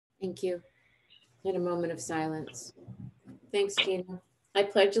Thank you. And a moment of silence. Thanks, Gina. I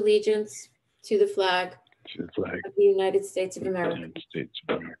pledge allegiance to the flag of the United States of America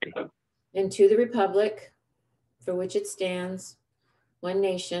and to the republic for which it stands, one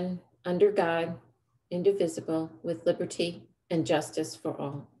nation, under God, indivisible, with liberty and justice for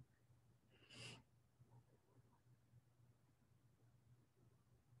all.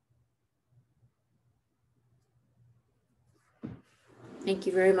 Thank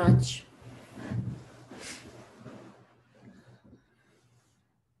you very much.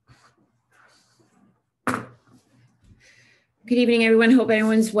 Good evening, everyone. Hope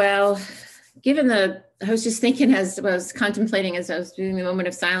everyone's well. Given I was just thinking as I was contemplating as I was doing the moment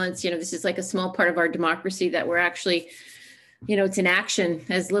of silence, this is like a small part of our democracy that we're actually, it's an action.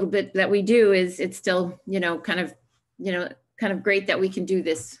 As little bit that we do is it's still, kind of great that we can do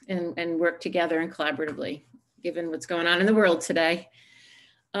this and work together and collaboratively, given what's going on in the world today.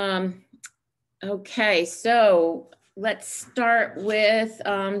 Okay, so let's start with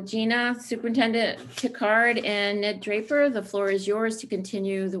Gina, Superintendent Picard, and Ned Draper. The floor is yours to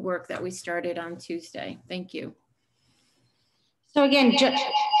continue the work that we started on Tuesday. Thank you. So again,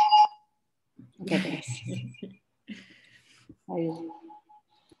 okay, thanks.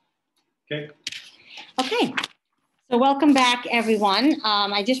 Okay. So welcome back, everyone.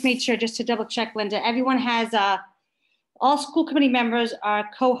 I just made sure just to double check, Linda, everyone has all school committee members are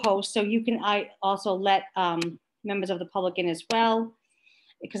co-hosts, so you can also let members of the public in as well,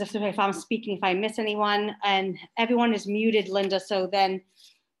 because if I'm speaking, if I miss anyone, and everyone is muted, Linda, so then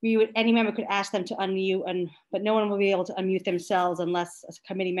any member could ask them to unmute, but no one will be able to unmute themselves unless a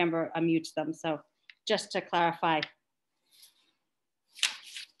committee member unmutes them. So just to clarify.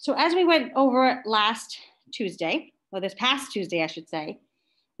 So as we went over last Tuesday, or this past Tuesday, I should say,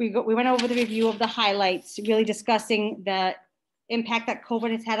 we went over the review of the highlights, really discussing the impact that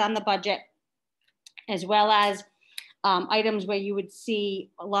COVID has had on the budget, as well as items where you would see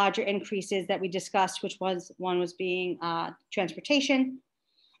larger increases that we discussed, which one was being transportation.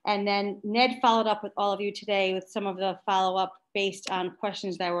 And then Ned followed up with all of you today with some of the follow-up based on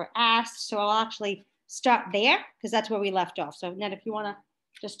questions that were asked. So I'll actually start there because that's where we left off. So Ned, if you want to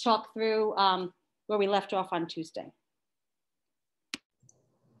just talk through where we left off on Tuesday.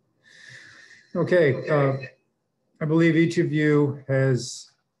 Okay, I believe each of you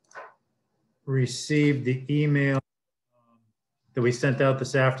has received the email that we sent out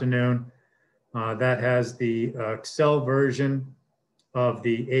this afternoon. That has the Excel version of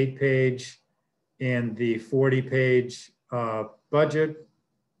the 8-page and the 40-page budget.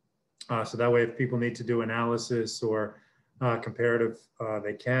 So that way, if people need to do analysis or comparative,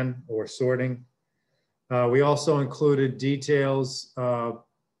 they can, or sorting. We also included details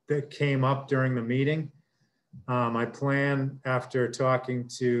that came up during the meeting. My plan after talking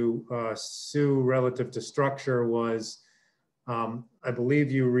to Sue relative to structure was, I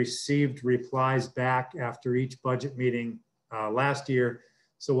believe you received replies back after each budget meeting last year.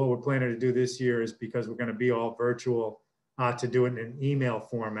 So what we're planning to do this year is, because we're going to be all virtual, to do it in an email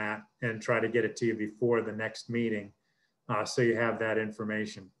format and try to get it to you before the next meeting, so you have that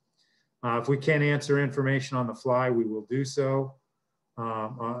information. If we can't answer information on the fly, we will do so.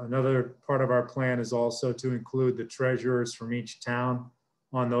 Another part of our plan is also to include the treasurers from each town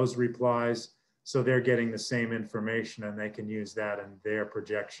on those replies, so they're getting the same information and they can use that in their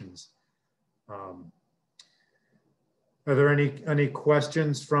projections. Are there any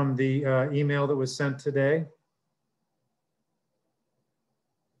questions from the email that was sent today?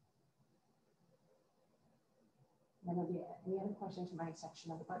 Any other questions from my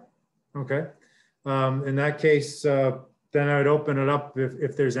section of the budget? Okay. In that case, then I would open it up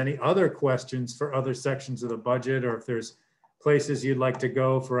if there's any other questions for other sections of the budget, or if there's places you'd like to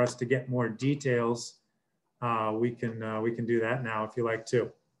go for us to get more details. We can do that now if you like to.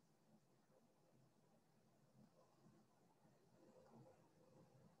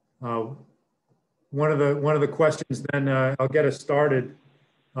 One of the questions then, I'll get us started.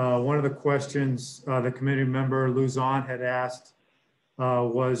 One of the questions the committee member Luzon had asked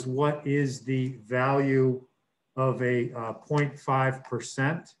was, what is the value of a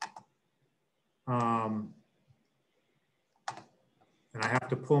 0.5%? And I have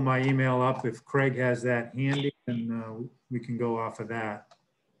to pull my email up. If Craig has that handy, then we can go off of that.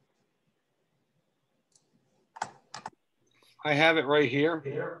 I have it right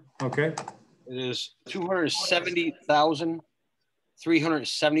here. Okay. It is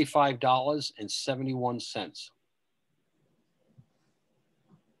 $270,375.71.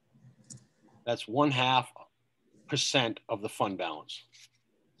 That's 0.5% of the fund balance.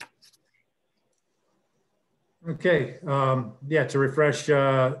 Okay, yeah, to refresh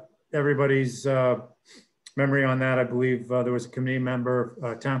everybody's memory on that, I believe there was a committee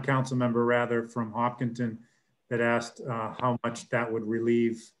member, town council member rather, from Hopkinton that asked how much that would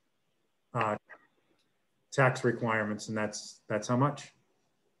relieve tax requirements, and that's how much.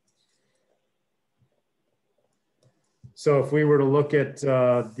 So if we were to look at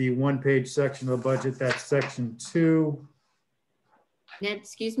the one-page section of the budget, that's section 2. Ned,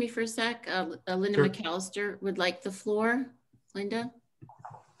 excuse me for a sec. Linda Sure. McAllister would like the floor. Linda?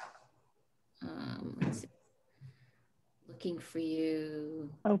 Let's see. Looking for you.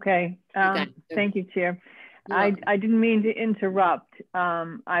 Okay, got it. thank you, Chair. You're I welcome. didn't mean to interrupt.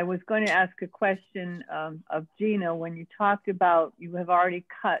 I was going to ask a question of Gina. When you talked about you have already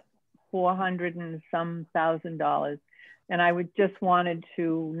cut $400 and some thousand, and I would just wanted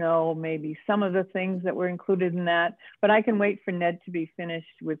to know maybe some of the things that were included in that, but I can wait for Ned to be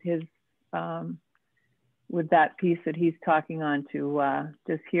finished with his with that piece that he's talking on to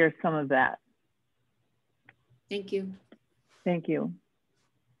just hear some of that. Thank you. Thank you.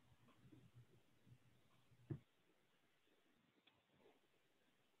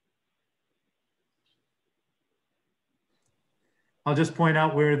 I'll just point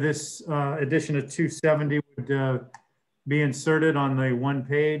out where this addition of 270 would be inserted on the one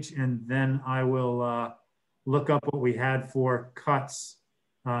page, and then I will look up what we had for cuts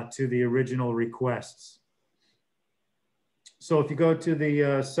to the original requests. So if you go to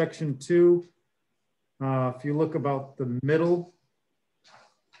the section 2, if you look about the middle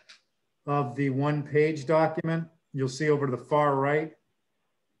of the one-page document, you'll see over to the far right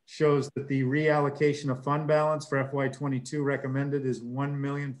shows that the reallocation of fund balance for FY22 recommended is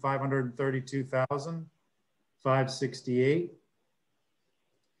 $1,532,568.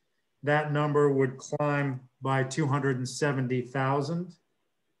 That number would climb by 270,000,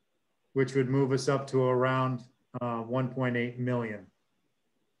 which would move us up to around 1.8 million.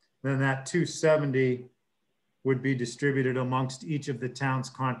 Then that 270 would be distributed amongst each of the town's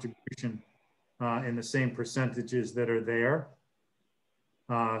contribution in the same percentages that are there.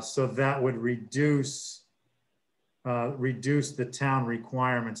 So that would reduce the town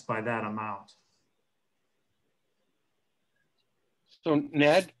requirements by that amount. So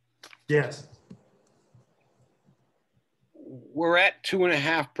Ned, Yes. we're at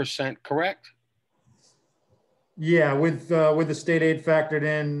 2.5%, correct? Yeah, with the state aid factored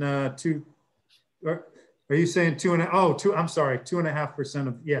in, are you saying 2.5? I'm sorry, 2.5%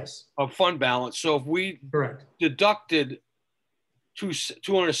 of, yes. Of fund balance. So if we Correct. deducted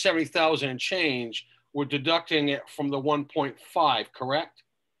 270,000 and change, we're deducting it from the 1.5, correct?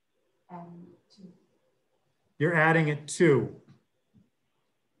 You're adding it to.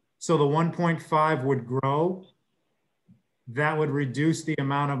 So the 1.5 would grow. That would reduce the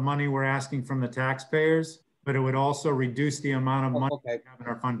amount of money we're asking from the taxpayers, but it would also reduce the amount of money we have in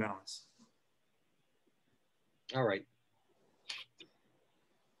our fund balance. All right.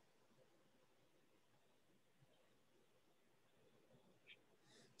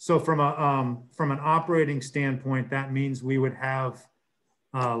 So from an operating standpoint, that means we would have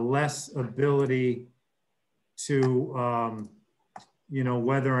less ability to,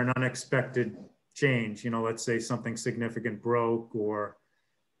 weather an unexpected change. Let's say something significant broke, or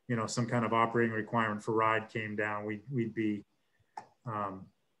some kind of operating requirement for RIDE came down. We'd be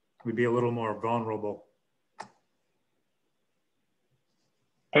a little more vulnerable.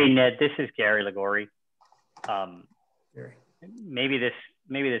 Hey Ned, this is Gary Ligori. Gary. Maybe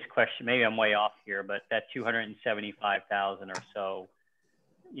this question, maybe I'm way off here, but that 275,000 or so,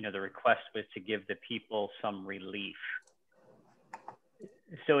 the request was to give the people some relief.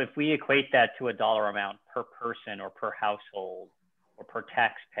 So if we equate that to a dollar amount per person or per household or per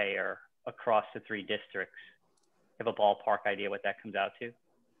taxpayer across the 3 districts, have a ballpark idea what that comes out to?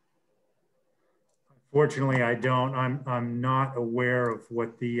 Fortunately, I don't. I'm not aware of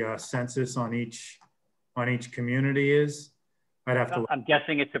what the census on each community is. I'd have to. I'm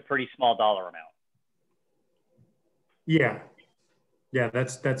guessing it's a pretty small dollar amount. Yeah,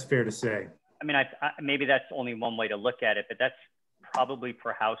 that's fair to say. I mean, maybe that's only one way to look at it, but that's probably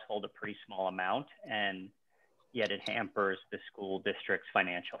per household a pretty small amount, and yet it hampers the school district's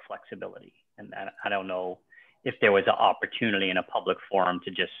financial flexibility. And I don't know if there was an opportunity in a public forum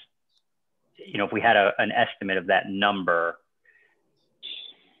to just, if we had an estimate of that number,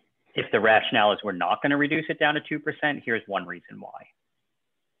 if the rationale is we're not going to reduce it down to 2%, here's one reason why.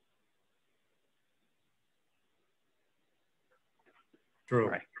 True.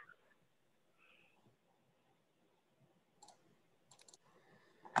 Right.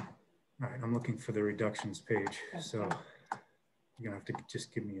 All right, I'm looking for the reductions page. So you're gonna have to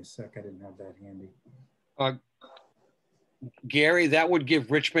just give me a sec. I didn't have that handy. Gary, that would give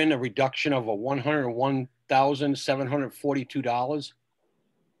Richmond a reduction of $101,742.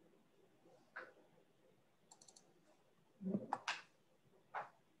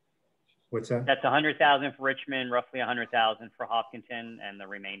 What's that? That's 100,000 for Richmond, roughly 100,000 for Hopkinton, and the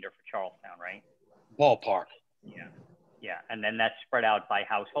remainder for Charlestown, right? Ballpark. Yeah. Yeah. And then that's spread out by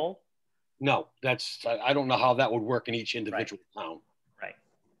household? No, I don't know how that would work in each individual town. Right.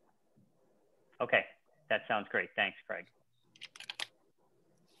 Okay. That sounds great. Thanks, Craig.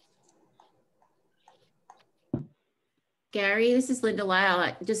 Gary, this is Linda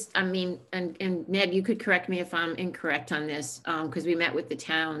Lyle. And Ned, you could correct me if I'm incorrect on this, because we met with the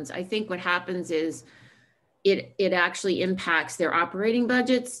towns. I think what happens is it actually impacts their operating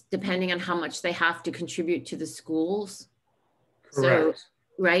budgets depending on how much they have to contribute to the schools. Correct. So,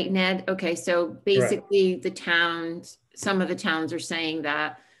 right, Ned? Okay, so basically the towns, some of the towns are saying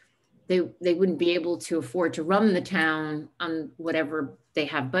that they wouldn't be able to afford to run the town on whatever they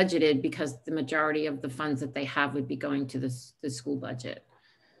have budgeted because the majority of the funds that they have would be going to the school budget.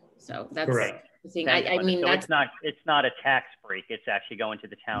 So that's correct. the thing. Thanks, I mean, so that's it's not a tax break. It's actually going to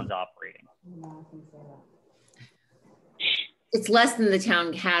the town's operating. it's less than the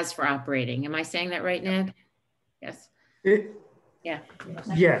town has for operating. Am I saying that right, Ned? Yes. Yeah.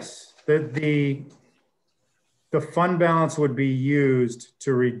 Yes. The fund balance would be used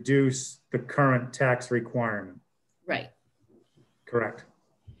to reduce the current tax requirement. Right. Correct.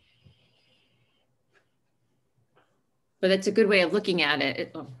 But that's a good way of looking at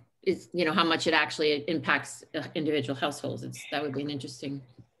it. It's, you know, how much it actually impacts individual households. That would be an interesting.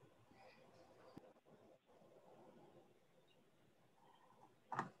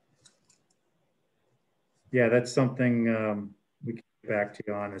 Yeah, that's something we can get back to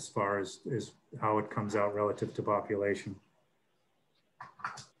you on as far as how it comes out relative to population.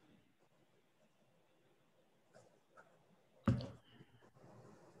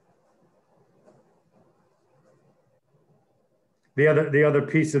 The other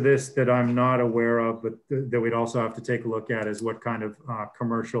piece of this that I'm not aware of, but that we'd also have to take a look at is what kind of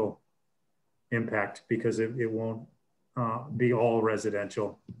commercial impact, because it won't be all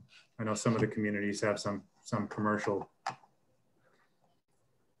residential. I know some of the communities have some commercial.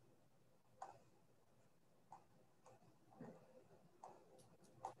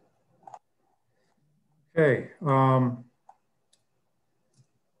 Okay.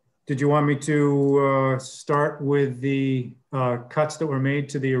 Did you want me to start with the cuts that were made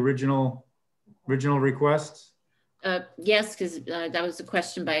to the original requests? Yes, because that was a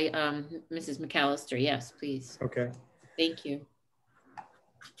question by Mrs. McAllister. Yes, please. Okay. Thank you.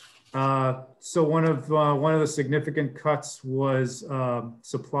 So one of the significant cuts was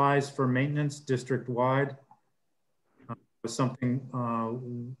supplies for maintenance district-wide. Was something that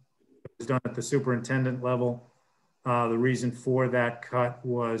was done at the superintendent level. The reason for that cut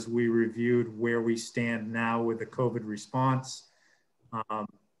was we reviewed where we stand now with the COVID response.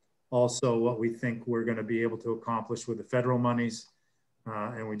 Also what we think we're going to be able to accomplish with the federal monies.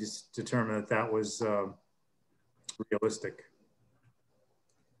 And we just determined that that was realistic.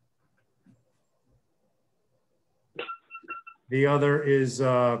 The other is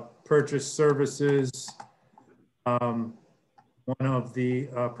purchase services. One of the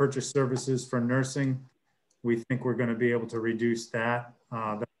purchase services for nursing, we think we're going to be able to reduce that.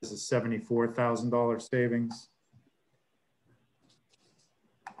 That is a $74,000 savings.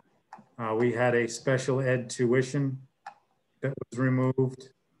 We had a special ed tuition that was removed.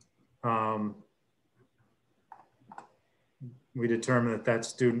 We determined that that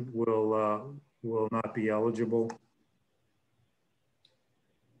student will not be eligible.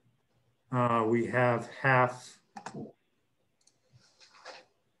 We have half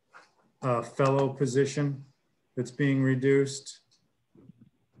fellow position that's being reduced.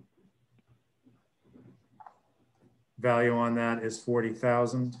 Value on that is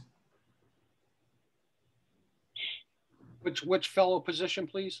 $40,000. Which fellow position,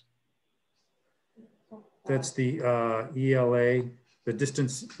 please? That's the ELA, the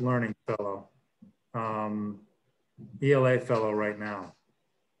distance learning fellow. ELA fellow right now.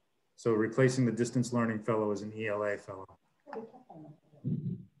 So replacing the distance learning fellow is an ELA fellow.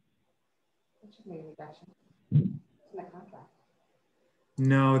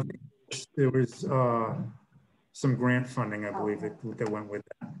 No, there was some grant funding, I believe, that went with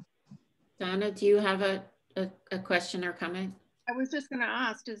that. Donna, do you have a question or comment? I was just going to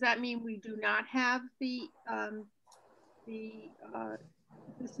ask, does that mean we do not have the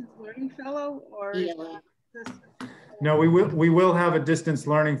distance learning fellow, or this? No, we will have a distance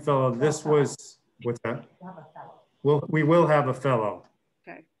learning fellow. This was, what's that? Well, we will have a fellow.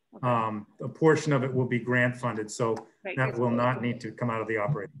 Okay. A portion of it will be grant funded, so Thank that you. will not need to come out of the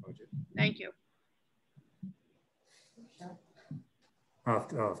operating budget. Thank you. I'll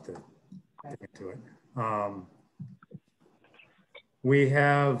have to dig into it. We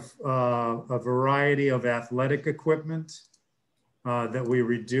have a variety of athletic equipment that we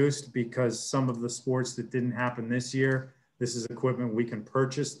reduced because some of the sports that didn't happen this year, this is equipment we can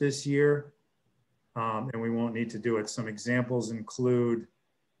purchase this year, and we won't need to do it. Some examples include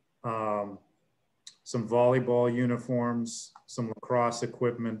some volleyball uniforms, some lacrosse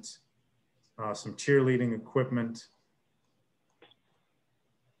equipment, some cheerleading equipment,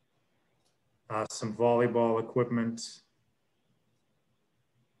 some volleyball equipment,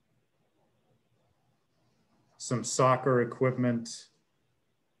 some soccer equipment,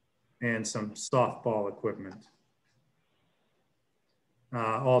 and some softball equipment.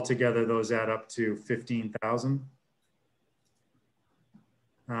 Altogether, those add up to 15,000.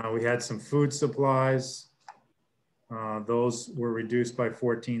 We had some food supplies. Those were reduced by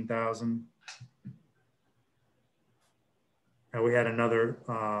 14,000. We had another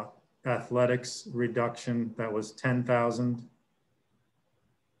athletics reduction that was 10,000.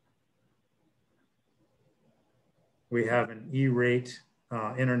 We have an E-rate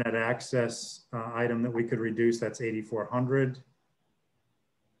internet access item that we could reduce. That's 8,400.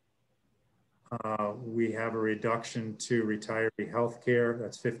 We have a reduction to retiree healthcare.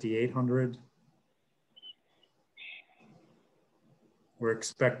 That's 5,800. We're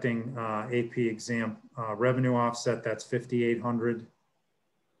expecting AP exam revenue offset. That's 5,800.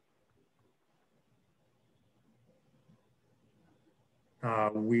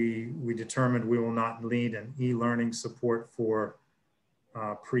 We determined we will not need an e-learning support for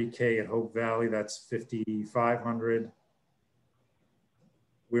pre-K at Hope Valley. That's 5,500.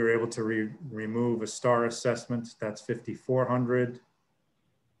 We were able to remove a STAR assessment. That's 5,400.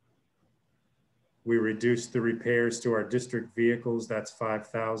 We reduced the repairs to our district vehicles. That's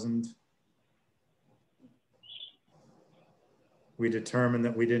 5,000. We determined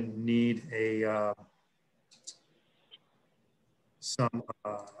that we didn't need a some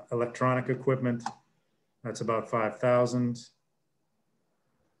electronic equipment. That's about 5,000.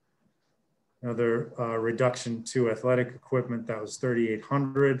 Another reduction to athletic equipment, that was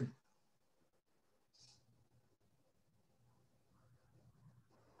 3,800.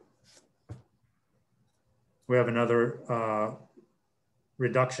 We have another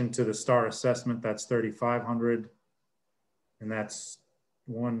reduction to the STAR assessment, that's 3,500. And that's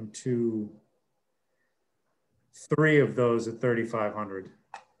 1, 2, 3 of those at 3,500.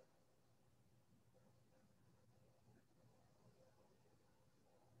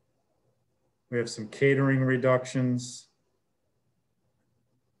 We have some catering reductions.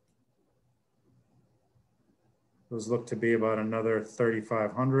 Those look to be about another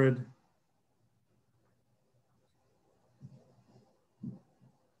 3,500.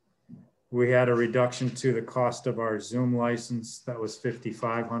 We had a reduction to the cost of our Zoom license. That was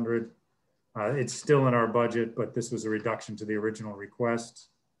 5,500. It's still in our budget, but this was a reduction to the original request.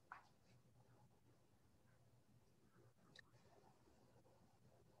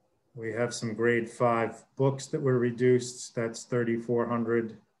 We have some grade 5 books that were reduced. That's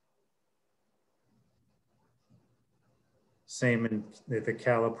 3,400. Same in the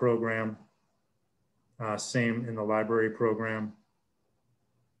CALA program. Same in the library program.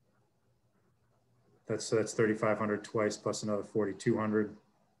 So that's 3,500 twice plus another 4,200.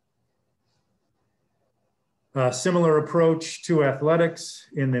 Similar approach to athletics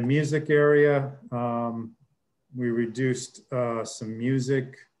in the music area. We reduced some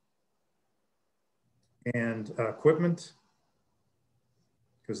music and equipment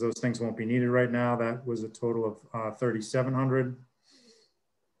because those things won't be needed right now. That was a total of 3,700.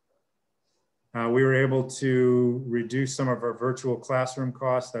 We were able to reduce some of our virtual classroom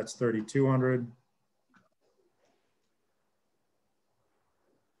costs. That's 3,200.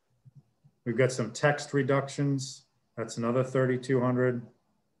 We've got some text reductions. That's another 3,200.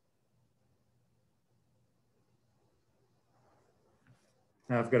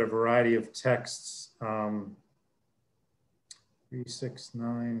 Now I've got a variety of texts.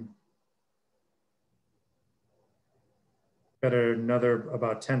 369. Got another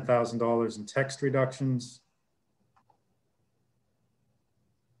about $10,000 in text reductions.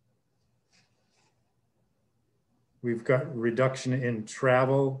 We've got reduction in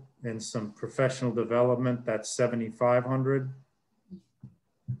travel and some professional development. That's 7,500.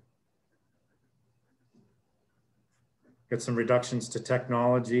 Got some reductions to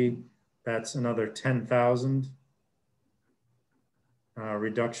technology. That's another 10,000.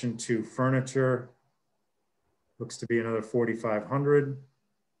 Reduction to furniture looks to be another 4,500.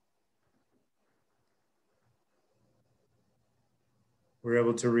 We're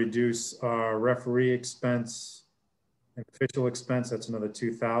able to reduce our referee expense and official expense. That's another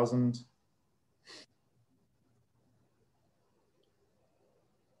 2,000.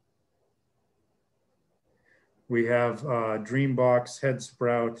 We have Dreambox, Head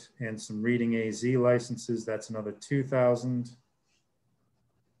Sprout, and some Reading AZ licenses. That's another 2,000.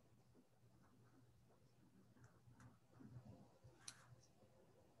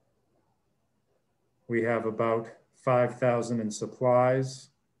 We have about 5,000 in supplies.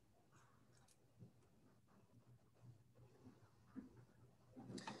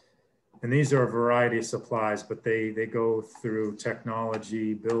 And these are a variety of supplies, but they go through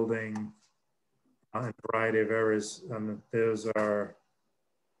technology, building, a variety of areas. Those are,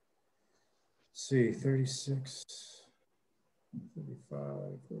 let's see, 36, 35,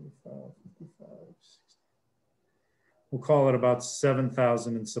 45, 55, 60. We'll call it about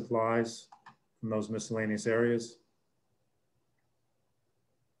 7,000 in supplies from those miscellaneous areas.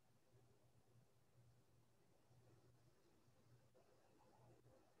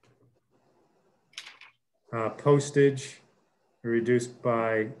 Postage reduced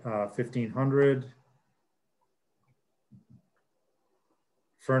by 1,500.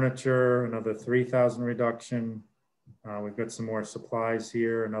 Furniture, another 3,000 reduction. We've got some more supplies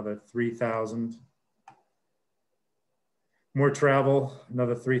here, another 3,000. More travel,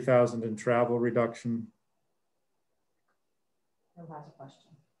 another 3,000 in travel reduction. Who has a question?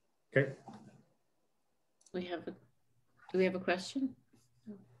 Okay. Do we have a question?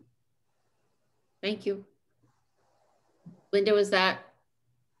 Thank you. Linda, was that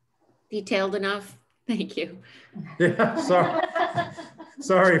detailed enough? Thank you. Yeah, sorry.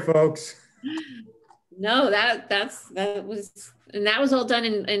 Sorry, folks. No, that was all done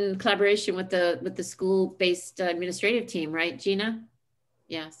in collaboration with the school-based administrative team, right, Gina?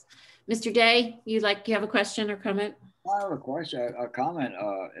 Yes. Mr. Day, you have a question or comment? I have a question, a comment.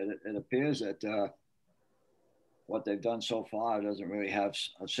 It appears that what they've done so far doesn't really have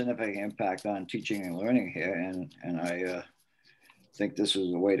a significant impact on teaching and learning here, and I think this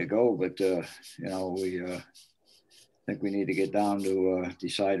is the way to go. But you know, we think we need to get down to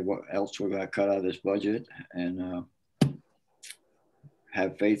decide what else we're going to cut out of this budget, and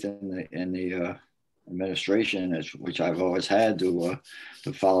have faith in the administration, which I've always had, to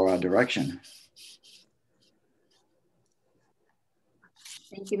follow our direction.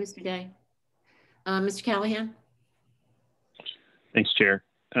 Thank you, Mr. Day. Mr. Callahan? Thanks, Chair.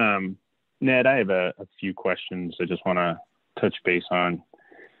 Ned, I have a few questions I just want to touch base on.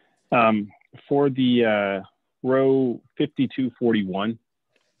 For the row 5241,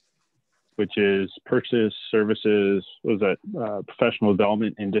 which is purchase services, what was that, professional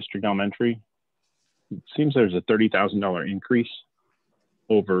development in district elementary, it seems there's a $30,000 increase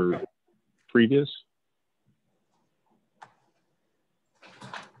over previous.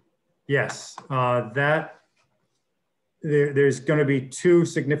 Yes, there's going to be two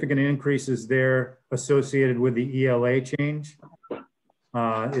significant increases there associated with the ELA change.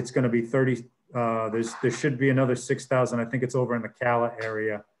 It's going to be 30. There should be another 6,000. I think it's over in the Cala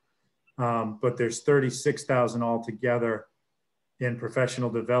area, but there's 36,000 altogether in professional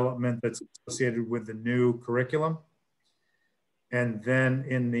development that's associated with the new curriculum. And then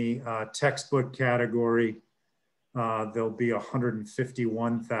in the textbook category, there'll be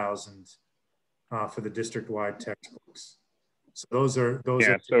 151,000 for the district-wide textbooks. So those are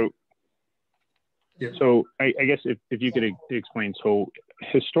So I guess if you could explain, so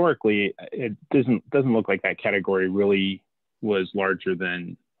historically it doesn't look like that category really was larger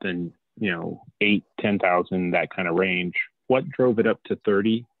than 8,000-10,000, that kind of range. What drove it up to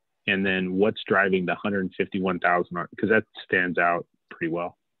 30, and then what's driving the 151,000? Because that stands out pretty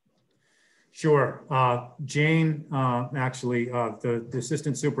well. Sure. Jane, actually, the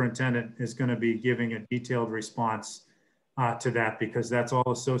assistant superintendent is going to be giving a detailed response to that, because that's all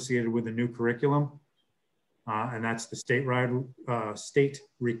associated with the new curriculum. And that's the state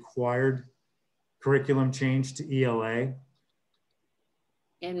required curriculum change to ELA.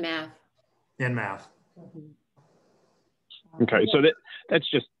 And math. And math. Okay, so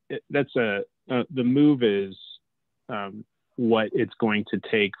the move is what it's going to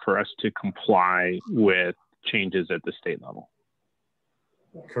take for us to comply with changes at the state level.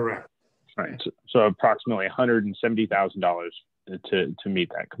 Correct. All right, so approximately $170,000 to meet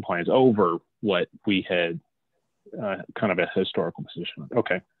that compliance over what we had kind of a historical position.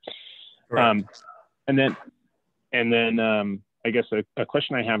 Okay. And then I guess a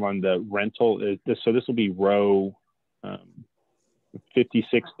question I have on the rental is this. So this will be row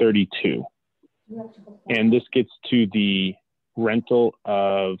 5632, and this gets to the rental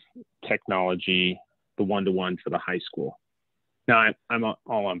of technology, the one-to-one for the high school. No, I'm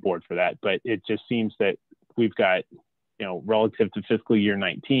all on board for that, but it just seems that we've got, you know, relative to fiscal year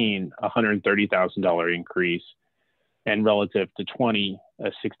 19, $130,000 increase, and relative to 20,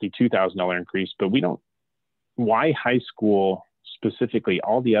 a $62,000 increase. But we don't. Why high school specifically?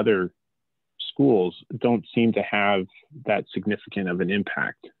 All the other schools don't seem to have that significant of an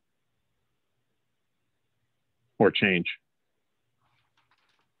impact or change.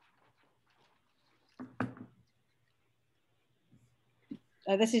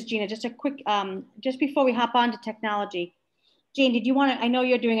 This is Gina. Just a quick, just before we hop on to technology, Jane, did you want to? I know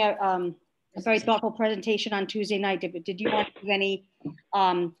you're doing a very thoughtful presentation on Tuesday night. Did you want to give any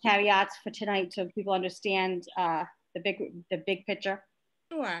caveats for tonight so people understand the big picture?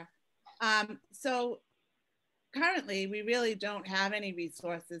 Sure. So currently, we really don't have any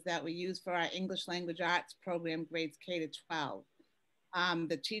resources that we use for our English language arts program grades K to 12.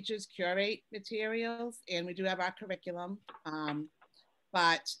 The teachers curate materials, and we do have our curriculum.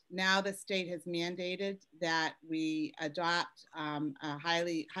 But now the state has mandated that we adopt a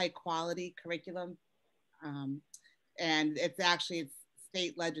high quality curriculum. And it's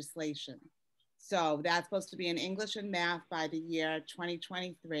state legislation. So that's supposed to be in English and math by the year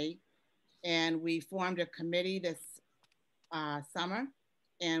 2023. And we formed a committee this summer,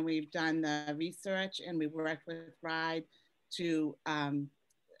 and we've done the research, and we've worked with RIDE to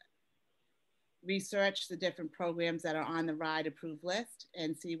research the different programs that are on the RIDE approved list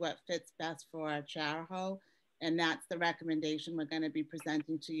and see what fits best for Charahoe. And that's the recommendation we're going to be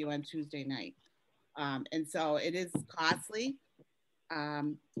presenting to you on Tuesday night. And so it is costly.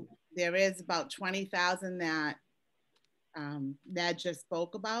 There is about 20,000 that Ned just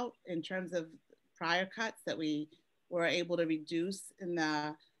spoke about in terms of prior cuts that we were able to reduce in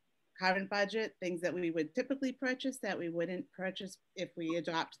the current budget, things that we would typically purchase that we wouldn't purchase if we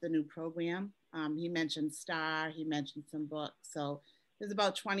adopt the new program. He mentioned STAR, he mentioned some books. So there's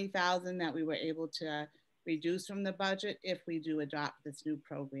about 20,000 that we were able to reduce from the budget if we do adopt this new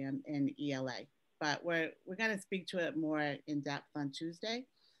program in ELA. But we're going to speak to it more in depth on Tuesday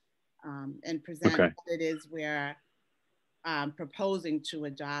and present what it is we're proposing to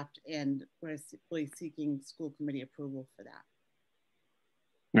adopt, and we're really seeking school committee approval for that.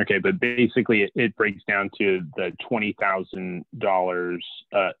 Okay, but basically it breaks down to the $20,000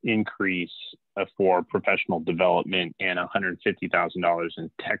 increase for professional development and $150,000 in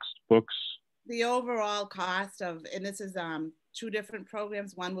textbooks. The overall cost of, and this is two different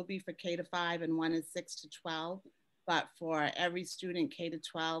programs. One will be for K to 5 and one is 6 to 12. But for every student K to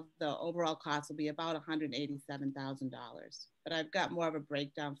 12, the overall cost will be about $187,000. But I've got more of a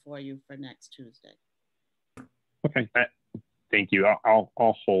breakdown for you for next Tuesday. Okay, thank you. I'll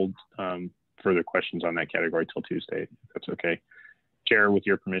hold further questions on that category till Tuesday, if that's okay. Chair, with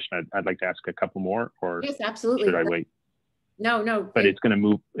your permission, I'd like to ask a couple more, or yes, absolutely. Should I wait? No. But it's going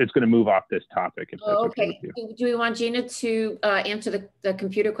to move off this topic. If that's okay. with you. Do we want Gina to answer the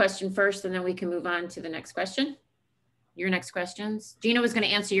computer question first, and then we can move on to the next question? Your next questions. Gina was going to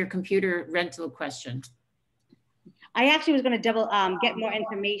answer your computer rental question. I actually was going to get more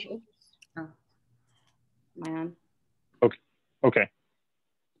information. Oh. Am I on? Okay.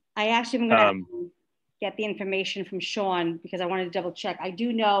 I actually am going to get the information from Sean because I wanted to double check. I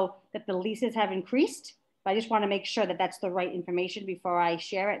do know that the leases have increased, but I just want to make sure that that's the right information before I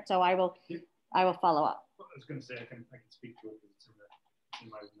share it. So I will follow up. I was going to say I can speak to it. It's in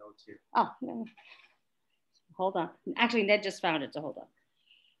my notes here. Oh, yeah. Hold on. Actually, Ned just found it, so hold on.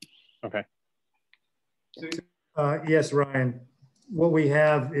 Okay. Yes, Ryan. What we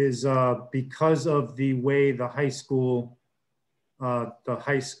have is because of the way the high school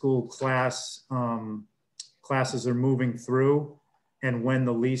classes are moving through, and when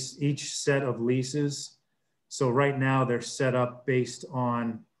each set of leases. So right now they're set up based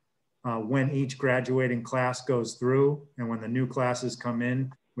on when each graduating class goes through, and when the new classes come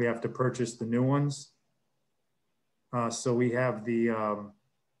in, we have to purchase the new ones. So we have the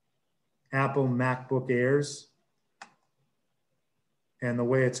Apple MacBook Airs, and the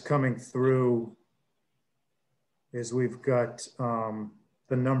way it's coming through is we've got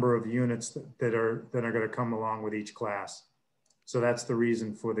the number of units that are going to come along with each class. So that's the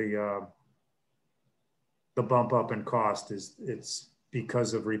reason for the bump up in cost it's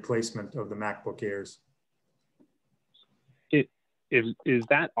because of replacement of the MacBook Airs. Is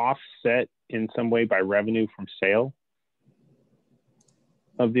that offset in some way by revenue from sale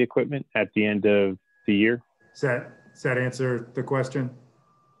of the equipment at the end of the year? Does that answer the question?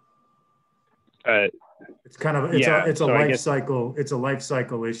 It's kind of it's a life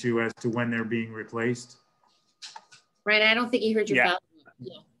cycle issue as to when they're being replaced. Right, I don't think he heard your follow-up.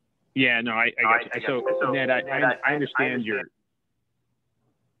 Yeah, no, I get you. So Ned, I understand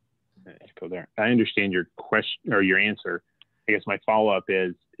to go there. I understand your question or your answer. I guess my follow-up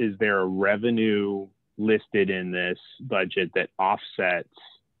is there a revenue listed in this budget that offsets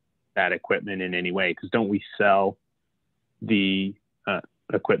that equipment in any way? Because don't we sell the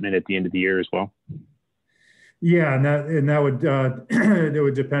equipment at the end of the year as well? Yeah, and that would it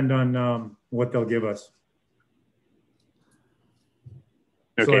would depend on what they'll give us.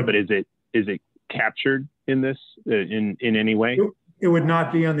 Okay, So but is it captured in this in any way? It would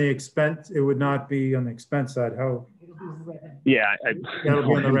not be on the expense. It would not be on the expense side. How? Yeah, That'll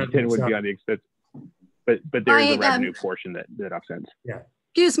be on the revenue it would side. be on the expense, but there is a revenue portion that offsets. Yeah.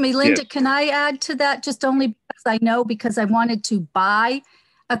 Excuse me, Linda, Yes. can I add to that just only because I know, because I wanted to buy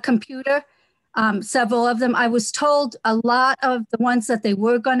a computer, several of them. I was told a lot of the ones that they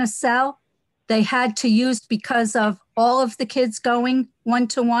were going to sell, they had to use because of all of the kids going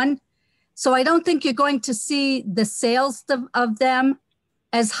one-to-one. So I don't think you're going to see the sales of them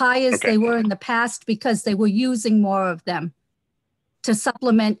as high as they were in the past because they were using more of them to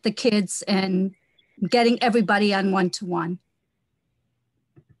supplement the kids and getting everybody on one-to-one.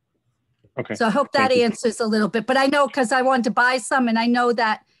 Okay. So I hope that answers a little bit, but I know because I wanted to buy some and I know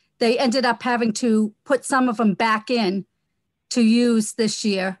that they ended up having to put some of them back in to use this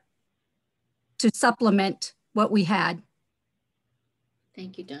year to supplement what we had.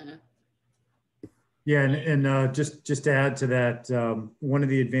 Thank you, Donna. Yeah, and just to add to that, one of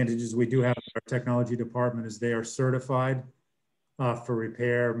the advantages we do have in our technology department is they are certified for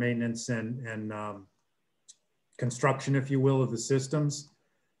repair, maintenance, and construction, if you will, of the systems.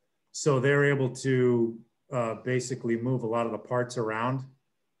 So they're able to basically move a lot of the parts around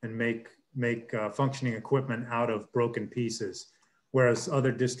and make functioning equipment out of broken pieces, whereas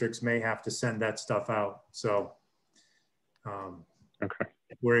other districts may have to send that stuff out. So okay,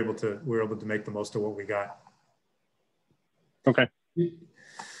 we're able to make the most of what we got. Okay.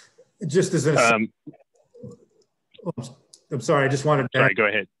 Just as a, I'm sorry, I just wanted to. Sorry, go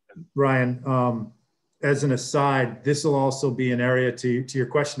ahead, Ryan. As an aside, this will also be an area to your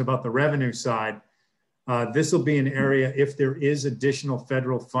question about the revenue side. This will be an area, if there is additional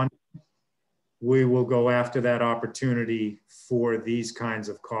federal funding, we will go after that opportunity for these kinds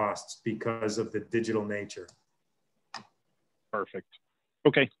of costs because of the digital nature. Perfect.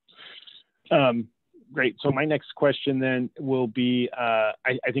 Okay. Great. So my next question then will be, I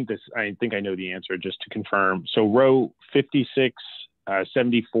think I know the answer, just to confirm. So row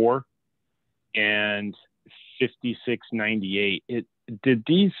 5674 and 5698, did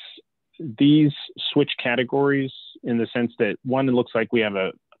these switch categories in the sense that one, it looks like we have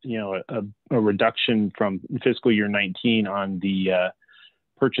a reduction from fiscal year 19 on the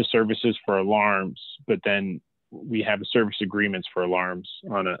purchase services for alarms, but then we have service agreements for alarms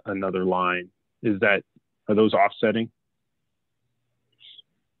on another line. Are those offsetting?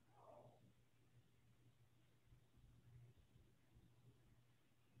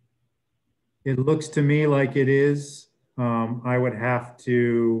 It looks to me like it is. I would have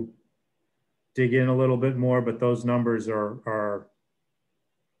to dig in a little bit more, but those numbers are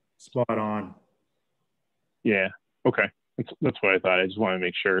spot on. Yeah. Okay. That's what I thought. I just want to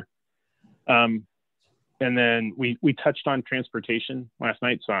make sure. And then we touched on transportation last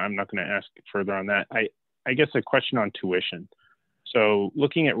night, so I'm not going to ask further on that. I guess a question on tuition. So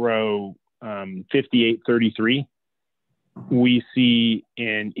looking at row 5833, we see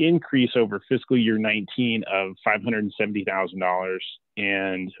an increase over fiscal year 19 of $570,000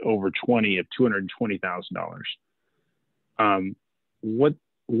 and over 20 of $220,000.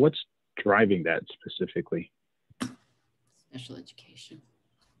 What's driving that specifically? Special education.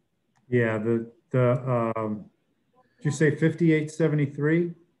 Yeah, did you say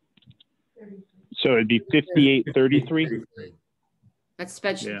 5873? So it'd be 5833. That's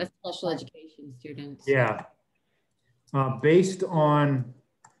special education students. Yeah. Based on,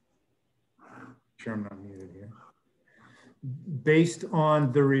 sure I'm not muted here. Based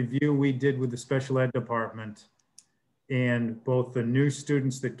on the review we did with the special ed department and both the new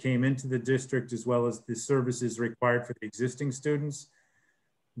students that came into the district as well as the services required for the existing students,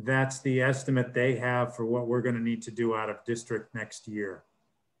 that's the estimate they have for what we're going to need to do out of district next year.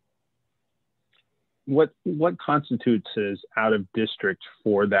 What constitutes as out of district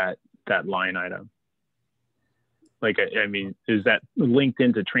for that line item? Like, I mean, is that linked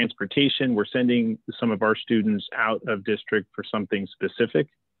into transportation? We're sending some of our students out of district for something specific?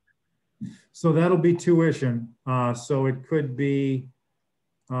 So that'll be tuition. So it could be,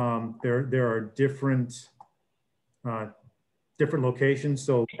 there are different locations.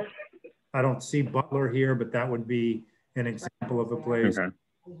 So I don't see Butler here, but that would be an example of a place. Okay.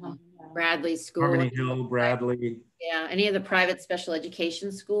 Bradley School. Harmony Hill, Bradley. Yeah, any of the private special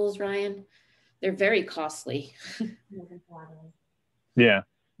education schools, Ryan, they're very costly. Yeah.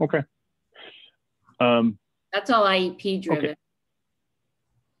 Okay. That's all IEP driven. Okay.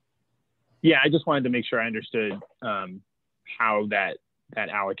 Yeah, I just wanted to make sure I understood how that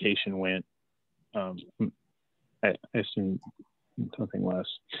allocation went. I assume something less.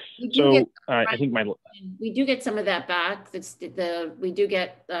 So I think we do get some of that back. We do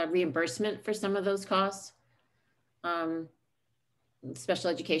get reimbursement for some of those costs. Special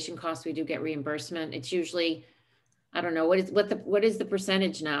education costs, we do get reimbursement. It's usually, I don't know, what is the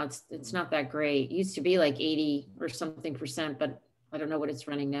percentage now? It's not that great. It used to be like 80 or something %, but I don't know what it's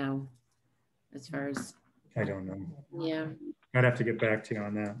running now as far as. I don't know. Yeah. I'd have to get back to you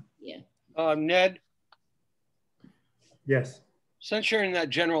on that. Yeah. Ned? Yes. Since you're in that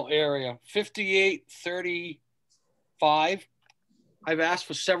general area, 5835, I've asked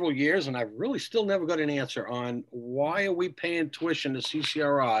for several years and I've really still never got an answer on why are we paying tuition to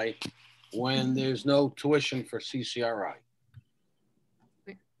CCRI when there's no tuition for CCRI?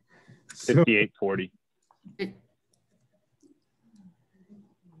 5840.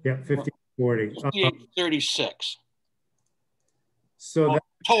 Yeah, 5840. 5836. So that,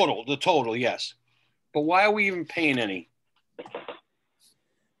 the total, yes. But why are we even paying any?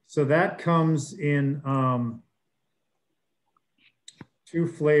 So that comes in two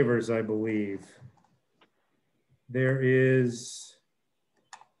flavors, I believe. There is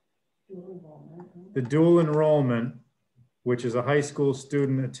the dual enrollment, which is a high school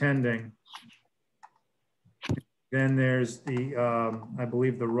student attending. Then there's the, I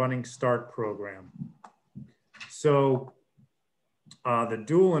believe, the Running Start program. So the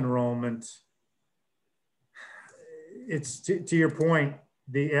dual enrollment, it's to your point,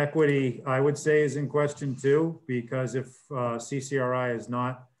 the equity, I would say, is in question too, because if CCRI is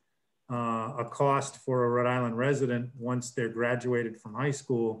not a cost for a Rhode Island resident once they're graduated from high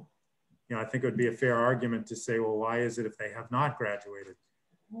school, you know, I think it would be a fair argument to say, well, why is it if they have not graduated?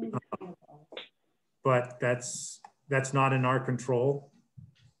 But that's not in our control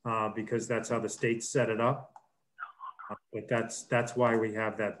because that's how the state set it up. But that's why we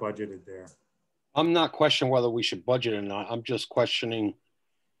have that budgeted there. I'm not questioning whether we should budget or not. I'm just questioning,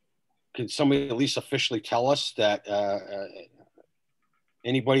 can somebody at least officially tell us that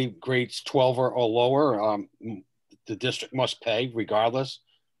anybody grades 12 or lower, the district must pay regardless?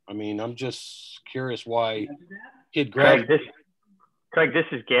 I mean, I'm just curious why kid grad. Craig, this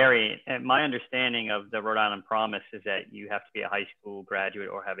is Gary. And my understanding of the Rhode Island Promise is that you have to be a high school graduate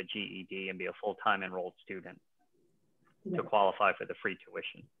or have a GED and be a full-time enrolled student to qualify for the free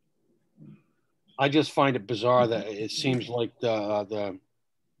tuition. I just find it bizarre that it seems like the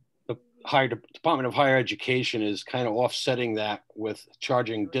Department of Higher Education is kind of offsetting that with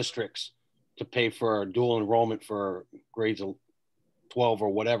charging districts to pay for dual enrollment for grades 12 or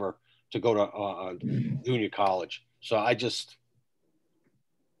whatever to go to junior college. So I just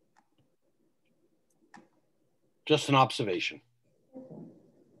an observation.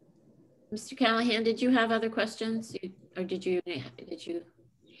 Mr. Callahan, did you have other questions, or did you?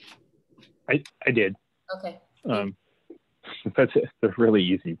 I did. Okay. That's a really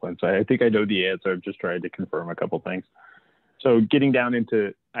easy one. So I think I know the answer. I'm just trying to confirm a couple things. So getting down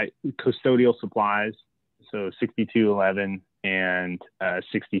into custodial supplies, so 6211 and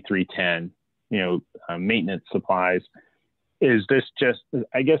 6310, you know, maintenance supplies. Is this just,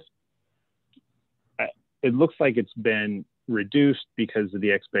 I guess, it looks like it's been reduced because of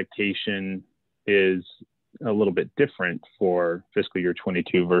the expectation is a little bit different for fiscal year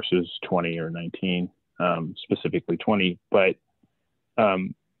 22 versus 20 or 19, specifically 20. But I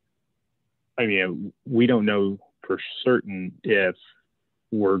mean, we don't know for certain if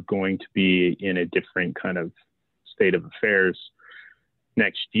we're going to be in a different kind of state of affairs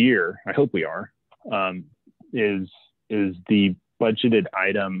next year. I hope we are. Is the budgeted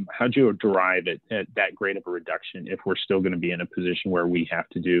item, how'd you derive it at that great of a reduction if we're still going to be in a position where we have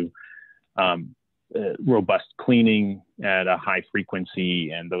to do robust cleaning at a high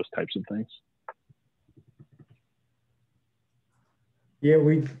frequency and those types of things? Yeah,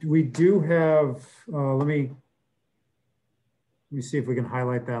 we do have, let me see if we can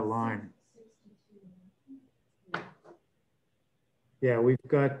highlight that line. Yeah, we've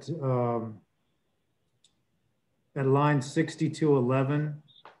got at line 6211,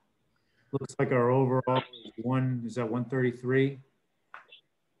 looks like our overall is that 133?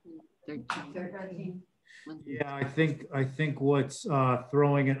 13. Yeah, I think what's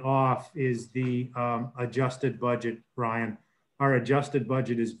throwing it off is the adjusted budget, Brian. Our adjusted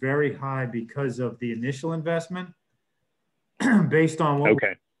budget is very high because of the initial investment based on what.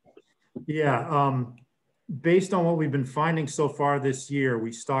 Okay. Yeah, based on what we've been finding so far this year,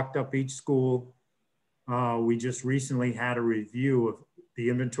 we stocked up each school. We just recently had a review of the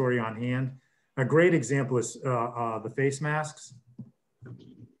inventory on hand. A great example is the face masks.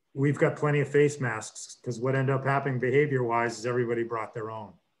 We've got plenty of face masks because what ended up happening behavior-wise is everybody brought their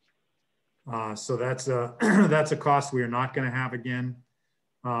own. So that's a that's a cost we are not going to have again.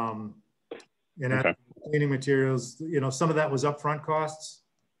 And okay. Cleaning materials, you know, some of that was upfront costs,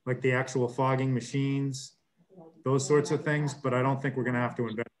 like the actual fogging machines, those sorts of things. But I don't think we're going to have to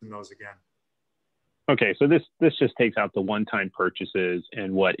invest in those again. Okay, so this just takes out the one-time purchases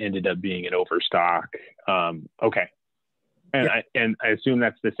and what ended up being an overstock. Okay, and yeah. I assume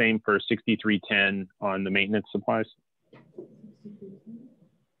that's the same for 6310 on the maintenance supplies.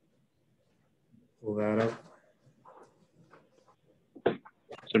 Pull that up.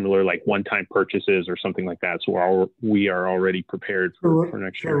 Similar, like one-time purchases or something like that. So we are already prepared for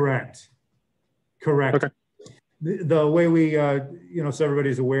next year. Correct. Okay. The way we, you know, so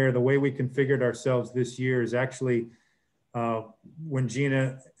everybody's aware, the way we configured ourselves this year is actually when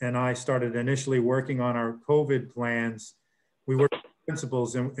Gina and I started initially working on our COVID plans, we worked with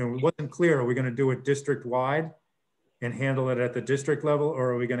principals and it wasn't clear, are we going to do it district-wide and handle it at the district level, or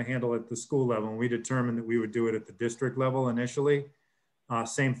are we going to handle it at the school level? And we determined that we would do it at the district level initially.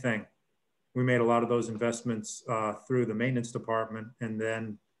 Same thing. We made a lot of those investments through the maintenance department, and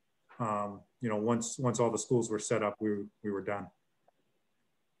then you know, once all the schools were set up, we were done.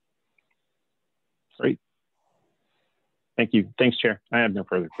 Great. Thank you. Thanks, Chair. I have no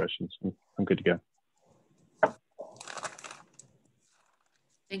further questions. I'm good to go.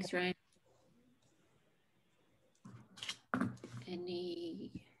 Thanks, Ryan.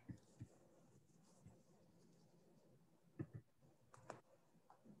 Any?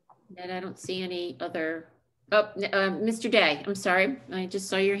 Ned, I don't see any other. Oh, Mr. Day, I'm sorry. I just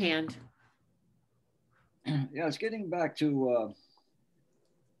saw your hand. Yeah, it's getting back to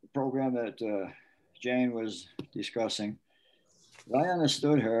the program that Jane was discussing. I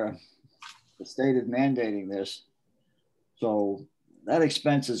understood her, the state is mandating this. So that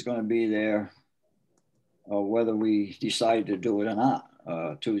expense is going to be there whether we decide to do it or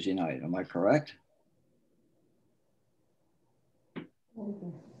not Tuesday night. Am I correct?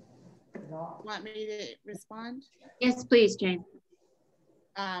 Want me to respond? Yes, please, Jane.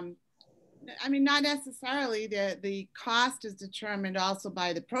 I mean, not necessarily. The cost is determined also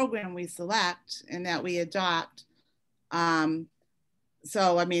by the program we select and that we adopt.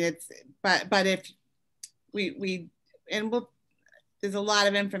 So, I mean, it's, but if there's a lot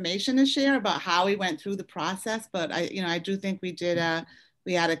of information to share about how we went through the process, but I do think we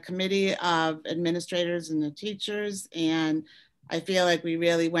had a committee of administrators and the teachers, and I feel like we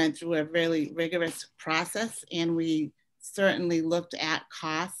really went through a really rigorous process, and we certainly looked at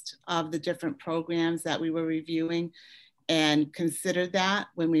cost of the different programs that we were reviewing and considered that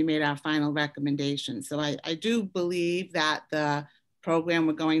when we made our final recommendation. So I do believe that the program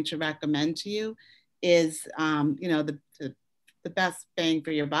we're going to recommend to you is, you know, the best bang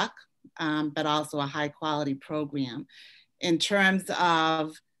for your buck, but also a high quality program. In terms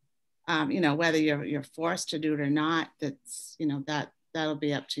of, you know, whether you're forced to do it or not, that's, you know, that'll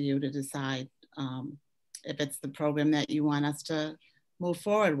be up to you to decide if it's the program that you want us to move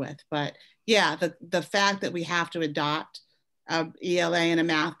forward with. But yeah, the fact that we have to adopt a ELA and a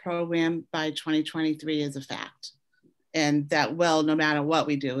math program by 2023 is a fact. And that will, no matter what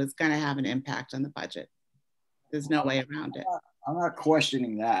we do, is going to have an impact on the budget. There's no way around it. I'm not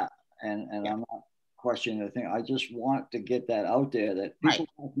questioning that. And yeah. I'm not questioning the thing. I just want to get that out there that people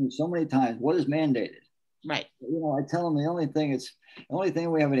ask me so many times, what is mandated? Right. You know, I tell them the only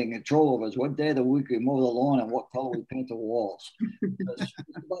thing we have any control over is what day of the week we mow the lawn and what color we paint the walls. Because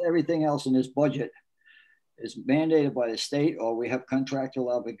about everything else in this budget is mandated by the state, or we have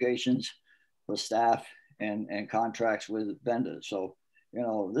contractual obligations for staff and contracts with vendors. So, you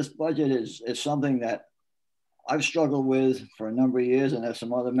know, this budget is something that I've struggled with for a number of years, and there's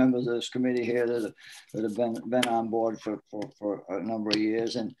some other members of this committee here that have been on board for a number of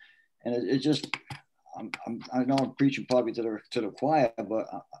years, and it just, I know I'm preaching probably to the choir, but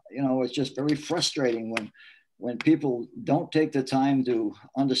you know, it's just very frustrating when people don't take the time to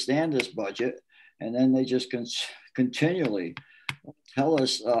understand this budget, and then they just continually tell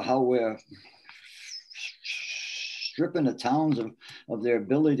us how we're stripping the towns of their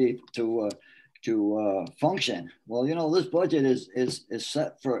ability to function. Well, you know, this budget is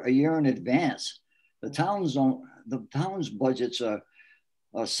set for a year in advance. The town's budgets are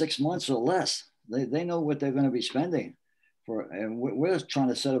 6 months or less. They know what they're going to be spending for, and we're trying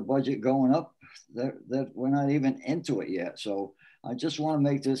to set a budget going up that we're not even into it yet. So I just want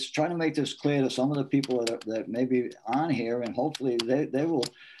to try to make this clear to some of the people that may be on here, and hopefully they will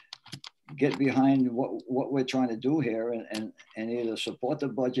get behind what we're trying to do here and either support the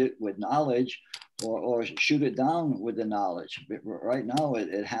budget with knowledge or shoot it down with the knowledge. But right now,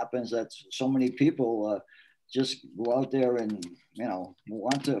 it happens that so many people just go out there and, you know,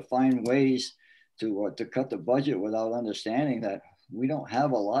 want to find ways to cut the budget without understanding that we don't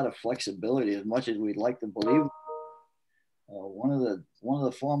have a lot of flexibility as much as we'd like to believe. One of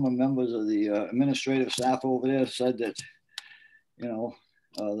the former members of the administrative staff over there said that, you know,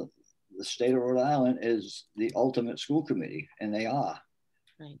 the state of Rhode Island is the ultimate school committee, and they are.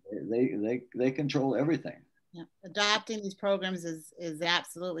 Right. They control everything. Yeah. Adopting these programs is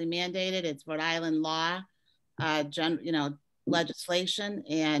absolutely mandated. It's Rhode Island law, you know, legislation.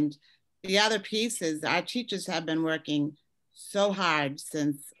 And the other piece is our teachers have been working so hard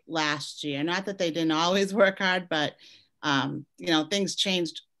since last year. Not that they didn't always work hard, but you know, things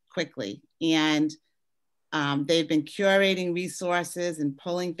changed quickly, and they've been curating resources and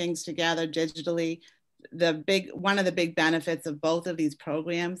pulling things together digitally. One of the big benefits of both of these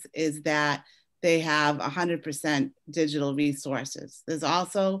programs is that they have 100% digital resources. There's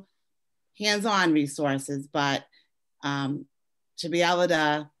also hands-on resources, but to be able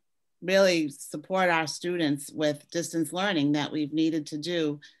to really support our students with distance learning that we've needed to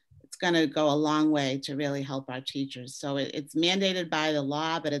do, it's going to go a long way to really help our teachers. So it's mandated by the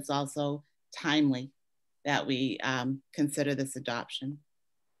law, but it's also timely that we consider this adoption.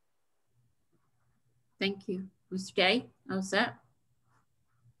 Thank you. Mr. Day, all set?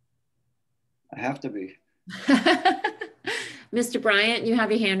 I have to be. Mr. Bryant, you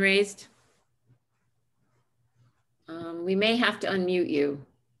have your hand raised. We may have to unmute you.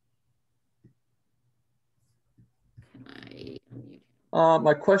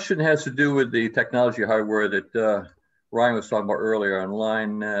 My question has to do with the technology hardware that Ryan was talking about earlier on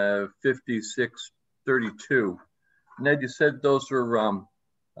line 5632. Ned, you said those are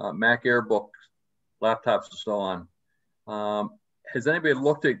Mac Airbook laptops and so on. Has anybody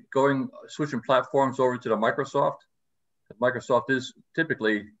looked at switching platforms over to the Microsoft? Microsoft is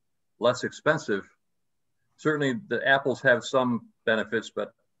typically less expensive. Certainly the Apples have some benefits,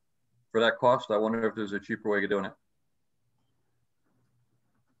 but for that cost, I wonder if there's a cheaper way of doing it.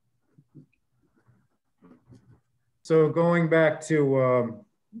 So going back to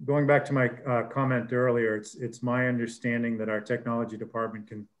my comment earlier, it's my understanding that our technology department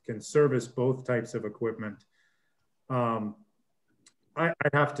can service both types of equipment. I'd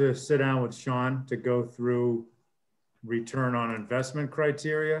have to sit down with Sean to go through return on investment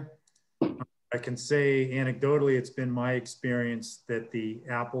criteria. I can say anecdotally, it's been my experience that the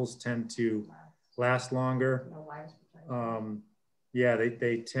Apples tend to last longer. Yeah,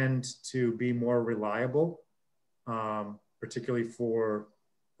 they tend to be more reliable. Particularly for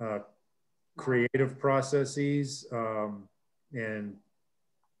creative processes and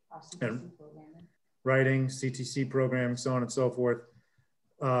writing, CTC programming, so on and so forth.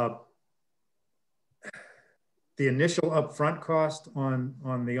 The initial upfront cost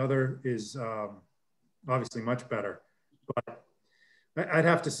on the other is obviously much better, but I'd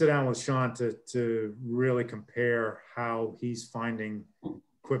have to sit down with Sean to really compare how he's finding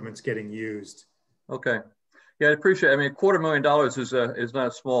equipment's getting used. Okay. Yeah, I appreciate it. I mean, $250,000 is not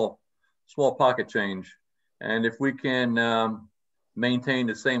a small pocket change. And if we can maintain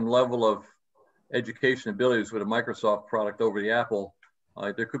the same level of education abilities with a Microsoft product over the Apple,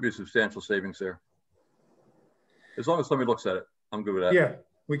 there could be a substantial savings there. As long as somebody looks at it, I'm good with that. Yeah,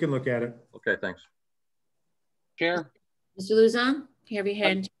 we can look at it. Okay, thanks. Chair? Mr. Luzon, you have your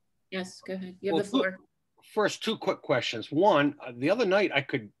hand. Yes, go ahead. You have the floor. First, two quick questions. One, the other night I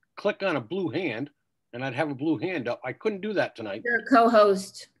could click on a blue hand and I'd have a blue hand up. I couldn't do that tonight. You're a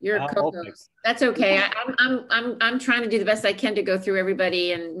co-host. You're a co-host. Okay. That's okay. I'm trying to do the best I can to go through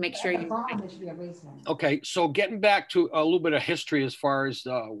everybody and make sure you. Okay, so getting back to a little bit of history as far as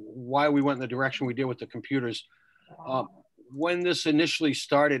why we went in the direction we did with the computers. When this initially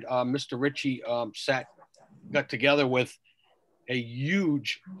started, Mr. Ritchie got together with a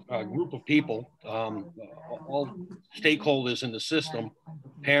huge group of people, all stakeholders in the system,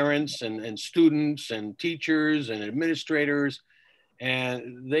 parents and students and teachers and administrators.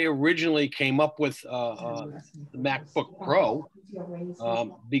 And they originally came up with the MacBook Pro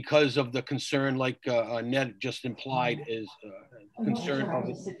because of the concern, like Ned just implied, is concern of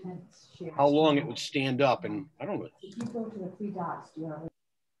how long it would stand up. And I don't know.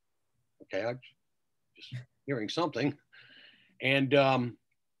 Okay, I'm just hearing something. And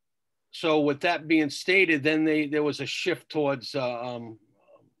so with that being stated, then there was a shift towards the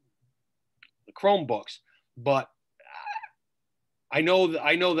Chromebooks. But I know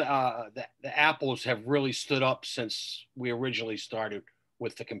that the apples have really stood up since we originally started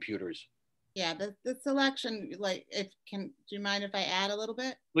with the computers. Yeah, the selection, like, do you mind if I add a little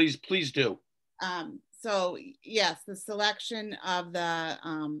bit? Please do. So yes, the selection of the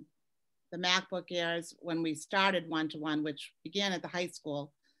MacBook Airs when we started one-to-one, which began at the high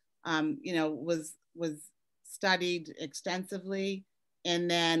school, you know, was studied extensively.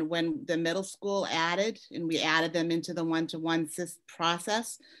 And then when the middle school added, and we added them into the one-to-one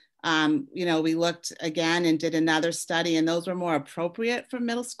process, you know, we looked again and did another study, and those were more appropriate for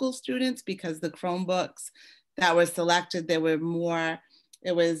middle school students because the Chromebooks that were selected, they were more,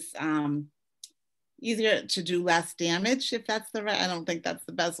 it was easier to do less damage, if that's the right, I don't think that's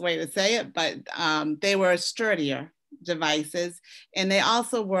the best way to say it, but they were sturdier devices, and they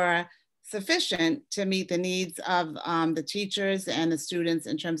also were sufficient to meet the needs of the teachers and the students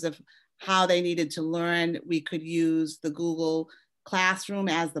in terms of how they needed to learn. We could use the Google Classroom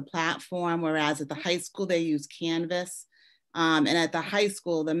as the platform, whereas at the high school they use Canvas. And at the high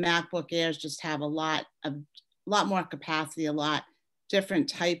school, the MacBook Airs just have a lot more capacity, a lot different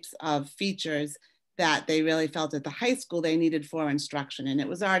types of features that they really felt at the high school they needed for instruction. And it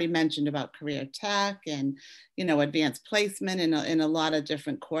was already mentioned about career tech and, you know, advanced placement in a lot of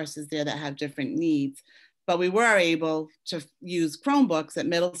different courses there that have different needs. But we were able to use Chromebooks at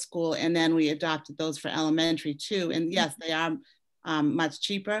middle school, and then we adopted those for elementary too. And yes, they are much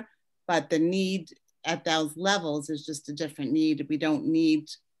cheaper, but the need at those levels is just a different need. We don't need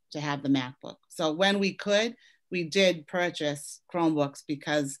to have the MacBook. So when we could, we did purchase Chromebooks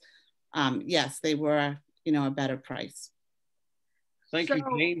because yes, they were, you know, a better price. Thank you,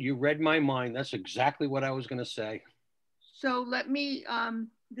 Jane. You read my mind. That's exactly what I was going to say. So let me,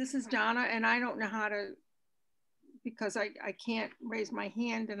 this is Donna, and I don't know how to, because I can't raise my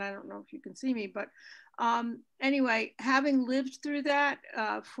hand and I don't know if you can see me, but anyway, having lived through that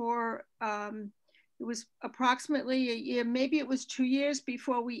it was approximately a year, maybe it was 2 years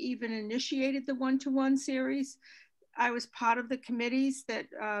before we even initiated the one-to-one series. I was part of the committees that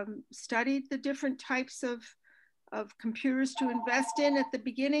studied the different types of computers to invest in at the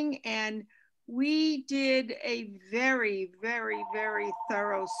beginning. And we did a very, very, very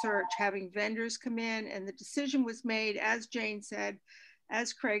thorough search, having vendors come in, and the decision was made, as Jane said,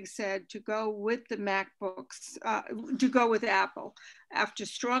 as Craig said, to go with the MacBooks, to go with Apple after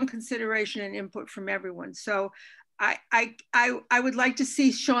strong consideration and input from everyone. So I would like to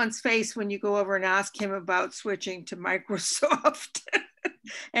see Sean's face when you go over and ask him about switching to Microsoft.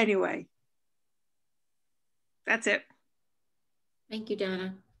 Anyway, that's it. Thank you,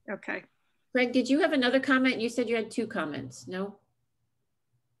 Donna. Okay. Craig, did you have another comment? You said you had 2 comments. No?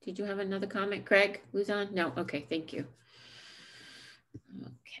 Did you have another comment, Craig Luzon? No? Okay, thank you.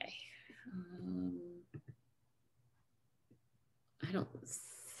 Okay.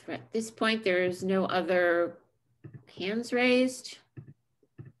 At this point, there is no other hands raised.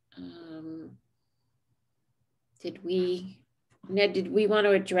 Ned, did we want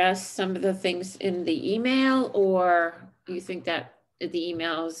to address some of the things in the email, or do you think that the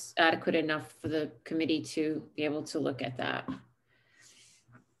email is adequate enough for the committee to be able to look at that?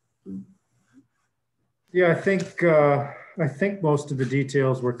 Yeah, I think most of the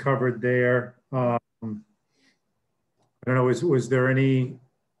details were covered there. I don't know, was there any,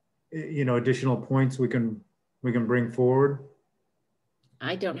 you know, additional points we can bring forward?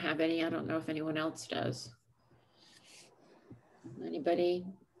 I don't have any. I don't know if anyone else does. Anybody,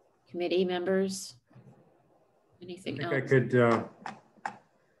 committee members, anything else? I could,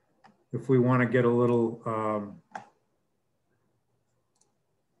 if we want to get a little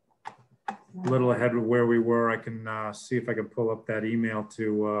ahead of where we were, I can see if I can pull up that email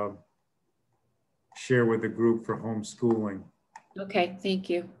to share with the group for homeschooling. Okay, thank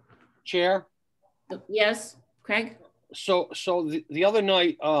you. Chair? Yes, Craig? So the other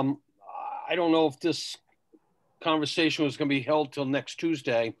night, I don't know if this conversation was going to be held till next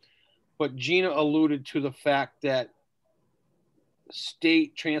Tuesday, but Gina alluded to the fact that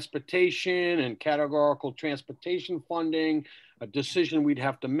state transportation and categorical transportation funding, a decision we'd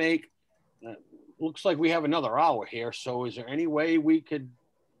have to make. Looks like we have another hour here. So is there any way we could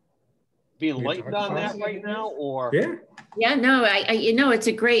be enlightened on that right now, or? Yeah, no, you know, it's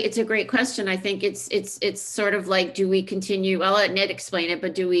a great question. I think it's sort of like, do we continue? I'll let Ned explain it,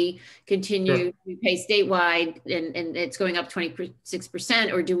 but do we continue to pay statewide and it's going up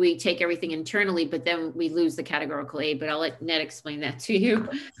 26%, or do we take everything internally, but then we lose the categorical aid? But I'll let Ned explain that to you.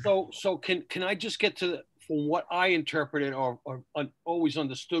 So can I just get to from what I interpreted or always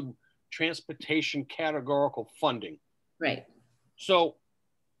understood, transportation categorical funding? Right. So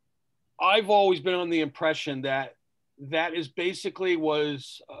I've always been on the impression that that is basically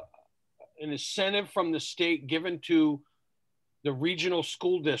was an incentive from the state given to the regional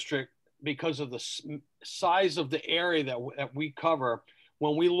school district because of the size of the area that we cover.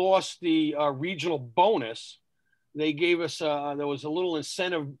 When we lost the regional bonus, they gave us, there was a little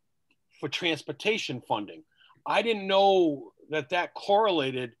incentive for transportation funding. I didn't know that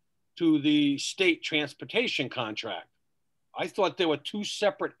correlated to the state transportation contract. I thought they were two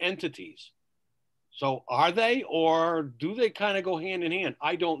separate entities. So are they, or do they kind of go hand in hand?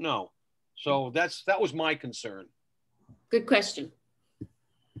 I don't know. So that was my concern. Good question.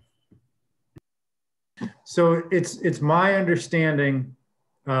 So it's my understanding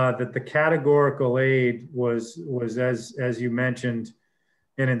that the categorical aid was as you mentioned,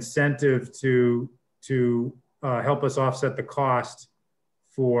 an incentive to help us offset the cost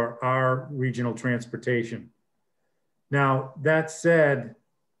for our regional transportation. Now, that said,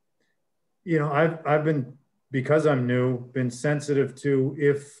 you know, I've been, because I'm new, been sensitive to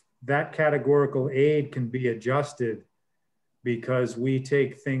if that categorical aid can be adjusted because we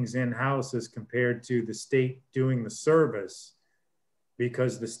take things in-house as compared to the state doing the service,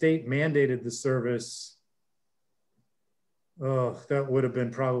 because the state mandated the service, oh, that would have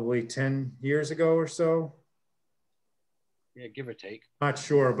been probably 10 years ago or so. Yeah, give or take. Not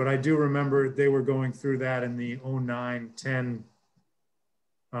sure, but I do remember they were going through that in the 09-10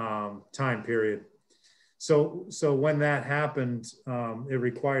 time period. So when that happened, it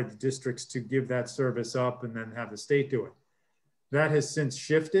required the districts to give that service up and then have the state do it. That has since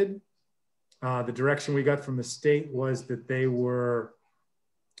shifted. The direction we got from the state was that they were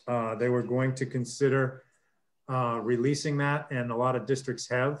going to consider releasing that, and a lot of districts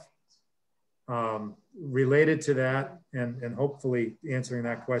have. Related to that, and hopefully answering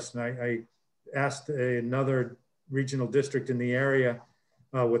that question, I asked another regional district in the area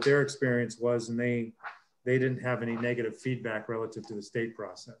what their experience was, and they didn't have any negative feedback relative to the state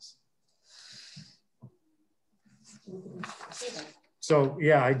process. So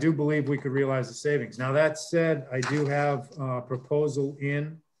yeah, I do believe we could realize the savings. Now that said, I do have a proposal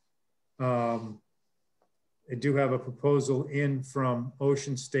in. I do have a proposal in from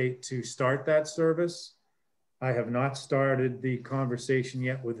Ocean State to start that service. I have not started the conversation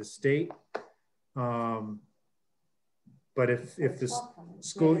yet with the state. But if the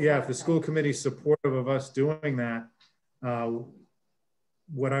school, yeah, if the school committee is supportive of us doing that,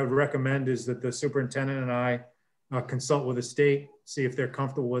 what I would recommend is that the superintendent and I consult with the state, see if they're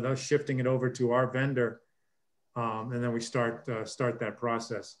comfortable with us shifting it over to our vendor, and then we start that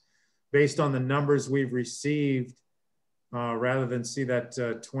process. Based on the numbers we've received, rather than see that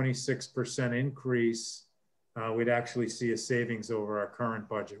 26% increase, we'd actually see a savings over our current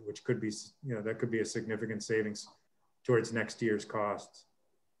budget, which could be, you know, that could be a significant savings towards next year's costs.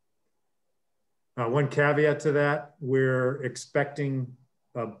 One caveat to that, we're expecting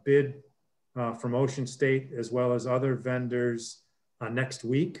a bid from Ocean State as well as other vendors next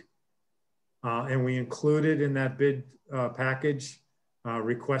week. And we included in that bid package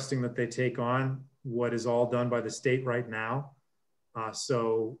requesting that they take on what is all done by the state right now.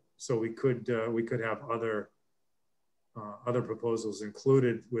 So we could have other proposals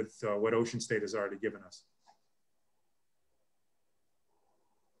included with what Ocean State has already given us.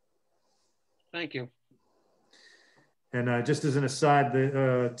 Thank you. And just as an aside,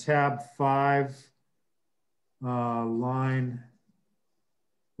 the tab 5, line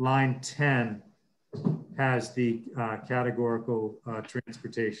 10 has the categorical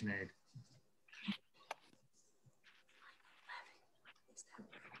transportation aid.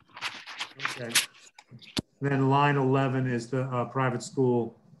 Okay. Then line 11 is the private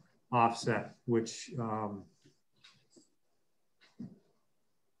school offset, which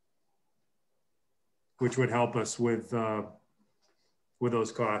would help us with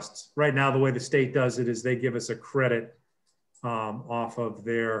those costs. Right now, the way the state does it is they give us a credit off of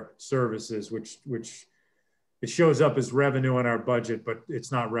their services, which it shows up as revenue in our budget, but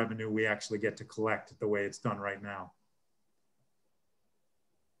it's not revenue we actually get to collect the way it's done right now.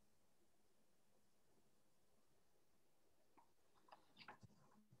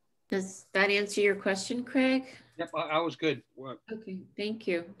 Does that answer your question, Craig? Yep, I was good. Okay, thank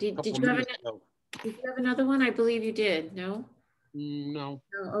you. Did you have another one? I believe you did. No? No.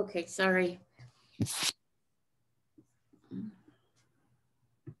 Oh, okay, sorry.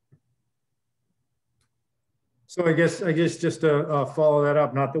 So I guess just to follow that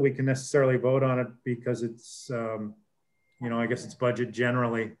up, not that we can necessarily vote on it because it's, you know, I guess it's budget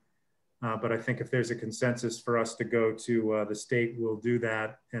generally, but I think if there's a consensus for us to go to the state, we'll do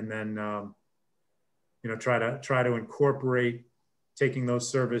that. And then, you know, try to incorporate taking those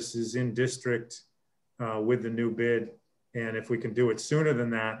services in district with the new bid. And if we can do it sooner than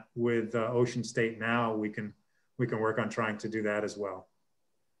that with Ocean State Now, we can work on trying to do that as well.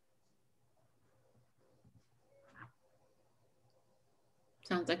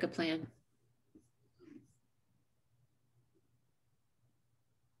 Sounds like a plan.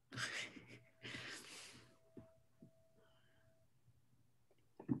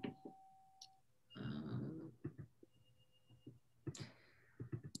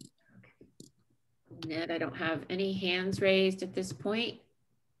 Ned, I don't have any hands raised at this point.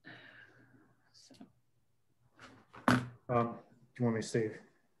 Do you want me to save?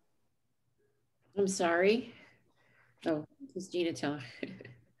 I'm sorry. Oh, this is Gina Tiller.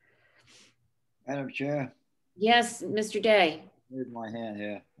 Madam Chair. Yes, Mr. Day. Here's my hand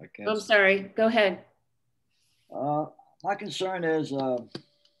here. Okay. I'm sorry. Go ahead. My concern is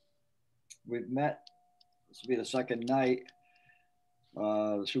we've met. This will be the second night.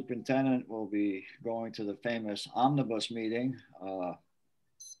 The superintendent will be going to the famous omnibus meeting.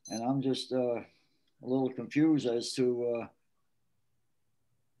 And I'm just a little confused as to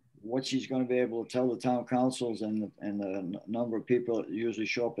what she's going to be able to tell the town councils and the number of people that usually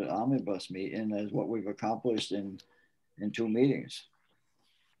show up at omnibus meeting as what we've accomplished in 2 meetings.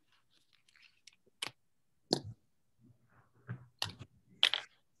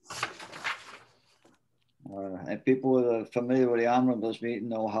 And people that are familiar with the omnibus meeting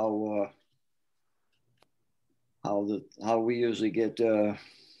know how we usually get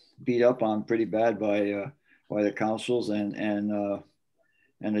beat up on pretty bad by the councils and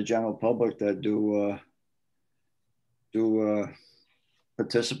the general public that do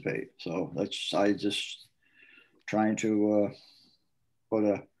participate. So I just trying to put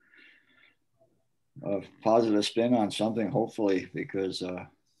a positive spin on something, hopefully, because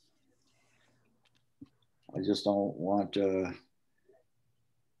I just don't want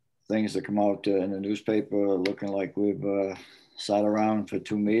things to come out in the newspaper looking like we've sat around for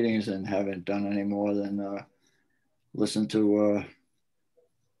 2 meetings and haven't done any more than listen to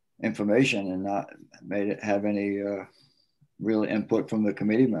information and not made it have any real input from the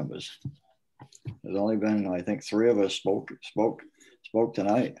committee members. There's only been, I think, 3 of us spoke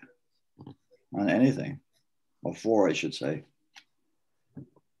tonight on anything, or 4, I should say.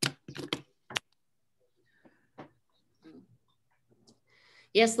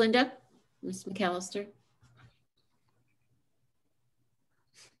 Yes, Linda, Ms. McAllister.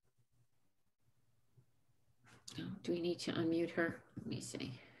 Oh, do we need to unmute her? Let me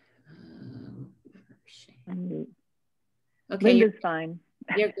see. Okay, Linda's fine.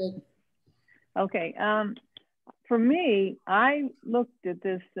 You're good. Okay. For me, I looked at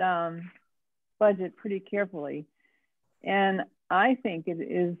this budget pretty carefully, and I think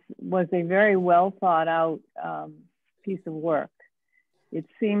it was a very well thought out piece of work. It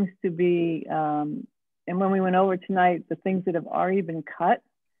seems to be, and when we went over tonight, the things that have already been cut,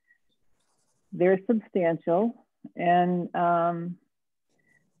 they're substantial, and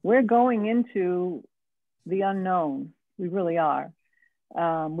we're going into the unknown. We really are.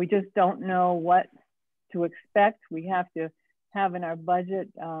 We just don't know what to expect. We have to have in our budget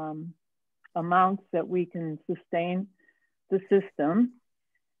amounts that we can sustain the system.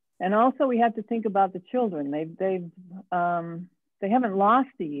 And also we have to think about the children. They haven't lost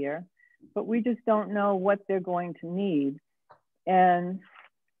a year, but we just don't know what they're going to need. And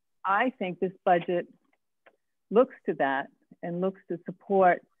I think this budget looks to that and looks to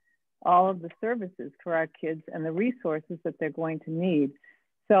support all of the services for our kids and the resources that they're going to need.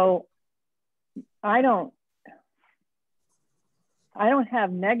 So I don't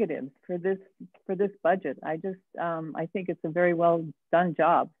have negatives for this budget. I just I think it's a very well done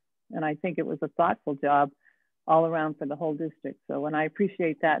job, and I think it was a thoughtful job all around for the whole district. So, and I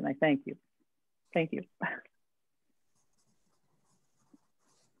appreciate that, and I thank you. Thank you.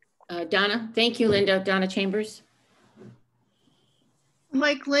 Donna, thank you, Linda. Donna Chambers.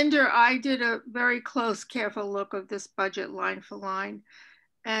 Like Linda, I did a very close, careful look of this budget line for line,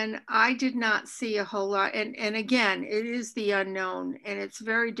 and I did not see a whole lot. And again, it is the unknown, and it's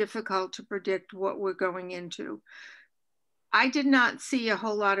very difficult to predict what we're going into. I did not see a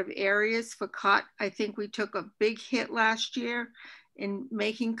whole lot of areas for cut. I think we took a big hit last year in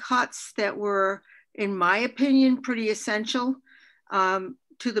making cuts that were, in my opinion, pretty essential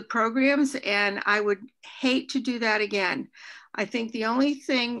to the programs, and I would hate to do that again. I think the only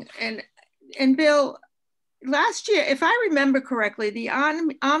thing, and Bill, last year, if I remember correctly, the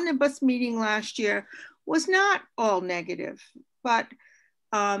omnibus meeting last year was not all negative, but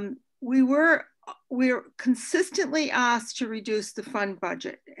we were consistently asked to reduce the fund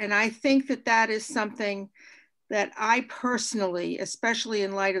budget. And I think that that is something that I personally, especially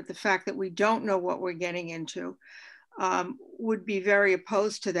in light of the fact that we don't know what we're getting into, would be very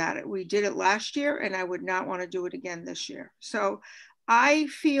opposed to that. We did it last year, and I would not want to do it again this year. So I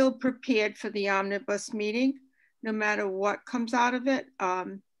feel prepared for the omnibus meeting, no matter what comes out of it.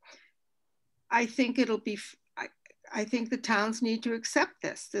 I think it'll be, I think the towns need to accept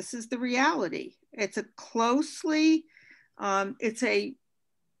this. This is the reality. It's a closely, it's a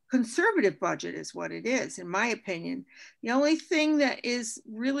conservative budget is what it is, in my opinion. The only thing that is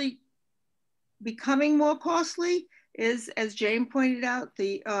really becoming more costly is, as Jane pointed out,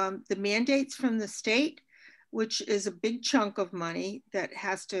 the mandates from the state, which is a big chunk of money that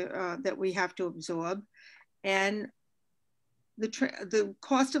has to, that we have to absorb, and the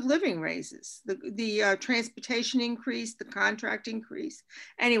cost of living raises, the transportation increase, the contract increase.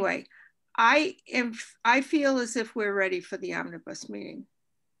 Anyway, I feel as if we're ready for the omnibus meeting.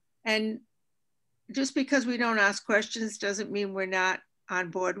 And just because we don't ask questions doesn't mean we're not on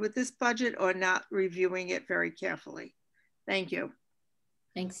board with this budget or not reviewing it very carefully. Thank you.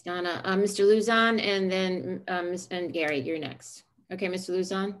 Thanks, Donna. Mr. Luzon, and then and Gary, you're next. Okay, Mr.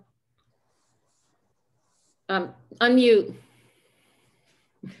 Luzon. Unmute.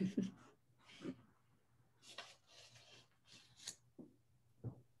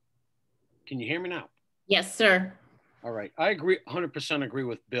 Can you hear me now? Yes, sir. All right. I agree, 100% agree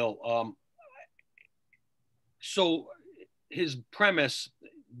with Bill. So his premise,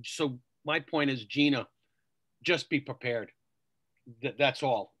 so my point is, Gina, just be prepared. That's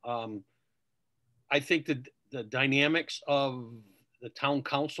all. I think that the dynamics of the town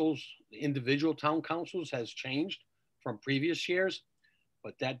councils, the individual town councils, has changed from previous years,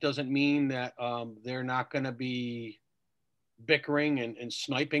 but that doesn't mean that they're not going to be bickering and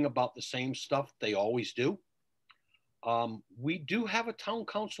sniping about the same stuff they always do. We do have a town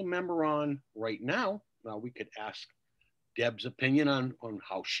council member on right now. Now we could ask Deb's opinion on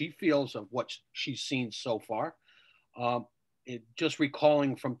how she feels of what she's seen so far. Just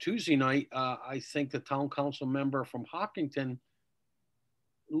recalling from Tuesday night, I think the town council member from Hopkinton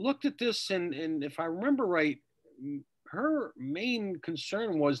looked at this, and if I remember right, her main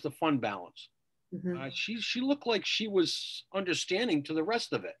concern was the fund balance. Mm-hmm. She looked like she was understanding to the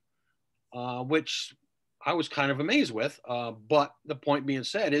rest of it, which I was kind of amazed with. But the point being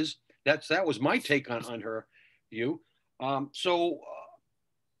said is that was my take on her view.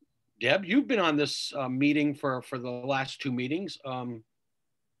 Deb, you've been on this meeting for the last two meetings.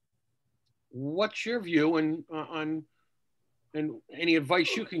 What's your view on any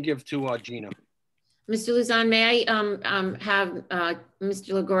advice you can give to Gina? Mr. Luzon, may I have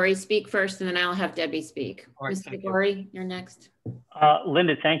Mr. Liguori speak first, and then I'll have Debbie speak. Right, Mr. Liguori, you're next.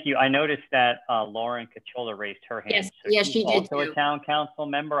 Linda, thank you. I noticed that Lauren Cachola raised her hand. Yes, so yes, she did also a town council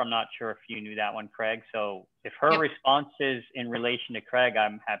member. I'm not sure if you knew that one, Craig. So if her response is in relation to Craig,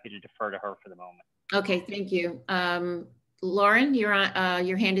 I'm happy to defer to her for the moment. Okay, thank you. Lauren, you're on,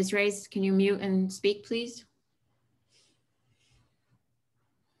 your hand is raised. Can you mute and speak, please?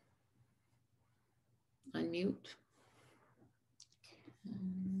 Unmute.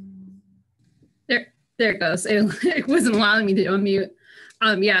 There it goes. It wasn't allowing me to unmute.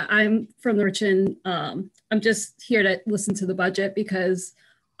 Yeah, I'm from the Richmond. I'm just here to listen to the budget because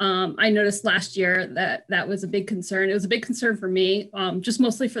I noticed last year that was a big concern. It was a big concern for me, just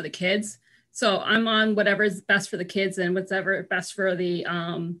mostly for the kids. So I'm on whatever is best for the kids and whatever best for the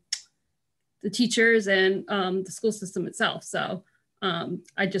teachers and the school system itself. So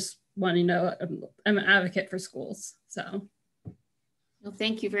I just want to know I'm an advocate for schools. So, well,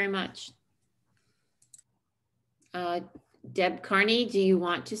 thank you very much. Deb Carney, do you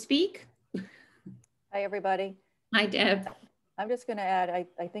want to speak? Hi, everybody. Hi, Deb. I'm just going to add,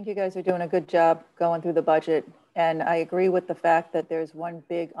 I think you guys are doing a good job going through the budget. And I agree with the fact that there's one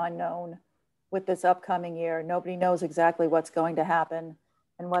big unknown with this upcoming year. Nobody knows exactly what's going to happen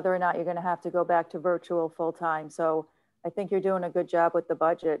and whether or not you're going to have to go back to virtual full time. So I think you're doing a good job with the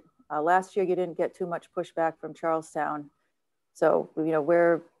budget. Last year, you didn't get too much pushback from Charlestown. So, you know,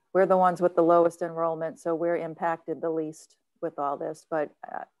 we're the ones with the lowest enrollment, so we're impacted the least with all this. But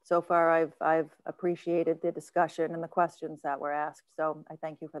so far, I've appreciated the discussion and the questions that were asked. So I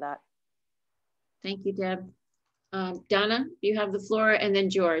thank you for that. Thank you, Deb. Donna, you have the floor, and then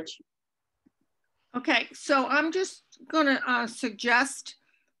George. Okay, so I'm just gonna suggest,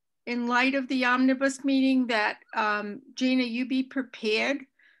 in light of the omnibus meeting, that Gina, you be prepared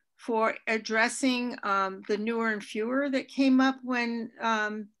for addressing the newer and fewer that came up when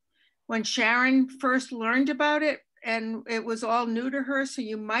Sharon first learned about it, and it was all new to her. So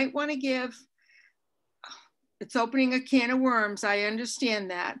you might want to give, it's opening a can of worms, I understand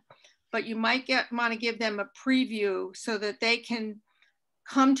that, but you might want to give them a preview so that they can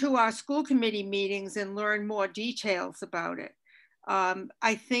come to our school committee meetings and learn more details about it.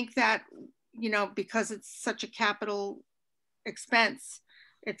 I think that, you know, because it's such a capital expense,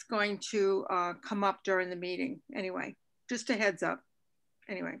 it's going to come up during the meeting. Anyway, just a heads up.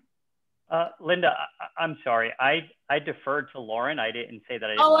 Anyway. Linda, I'm sorry. I deferred to Lauren. I didn't say that. I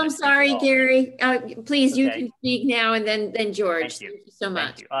didn't Oh, I'm sorry, Gary. Please, okay. You can speak now, and then George. Thank you So much.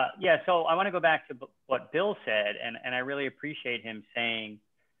 Thank you. Yeah, so I want to go back to what Bill said, and I really appreciate him saying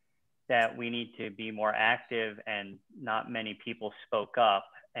that we need to be more active, and not many people spoke up.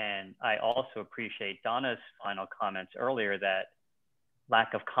 And I also appreciate Donna's final comments earlier that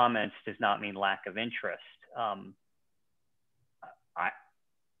lack of comments does not mean lack of interest.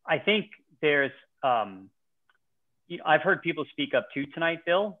 I think there's, you know, I've heard people speak up too tonight,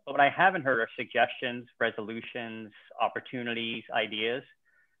 Bill, but what I haven't heard are suggestions, resolutions, opportunities, ideas.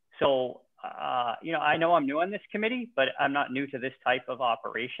 So, you know, I know I'm new on this committee, but I'm not new to this type of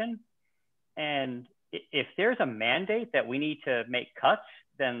operation. And if there's a mandate that we need to make cuts,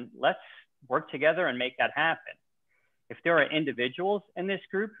 then let's work together and make that happen. If there are individuals in this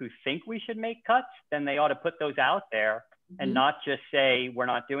group who think we should make cuts, then they ought to put those out there and not just say we're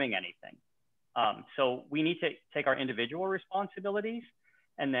not doing anything. So we need to take our individual responsibilities,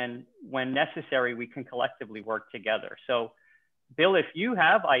 and then when necessary, we can collectively work together. So Bill, if you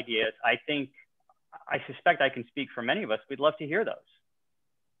have ideas, I suspect I can speak for many of us. We'd love to hear those.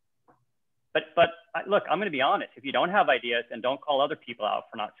 But look, I'm going to be honest. If you don't have ideas, then don't call other people out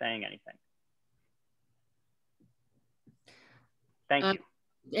for not saying anything. Thank you.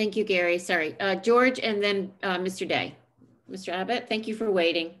 Thank you, Gary. Sorry, George, and then Mr. Day. Mr. Abbott, thank you for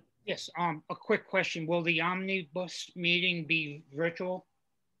waiting. Yes, a quick question. Will the omnibus meeting be virtual?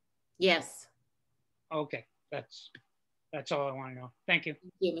 Yes. Okay, that's all I want to know. Thank you.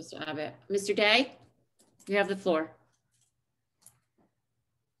 Thank you, Mr. Abbott. Mr. Day, you have the floor.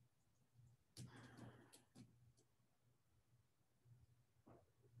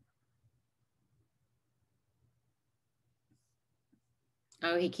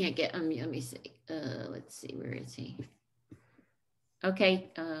 Oh, he can't get, let me see. Let's see, where is he? Okay.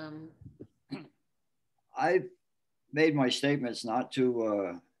 I made my statements not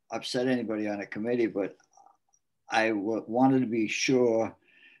to upset anybody on a committee, but I wanted to be sure,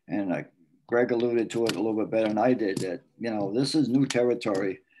 and Greg alluded to it a little bit better than I did, that, you know, this is new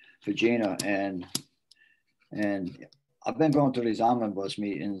territory for Gina, and I've been going to these omnibus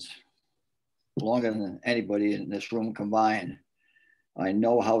meetings longer than anybody in this room combined. I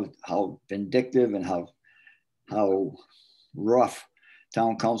know how vindictive and how rough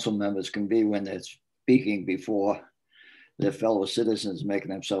town council members can be when they're speaking before their fellow citizens,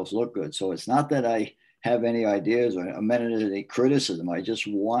 making themselves look good. So it's not that I have any ideas or any criticism. I just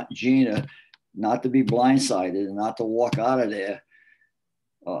want Gina not to be blindsided and not to walk out of there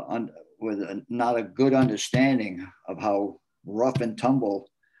with not a good understanding of how rough and tumble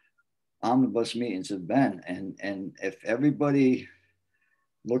omnibus meetings have been. And if everybody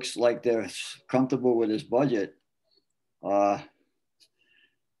looks like they're comfortable with this budget,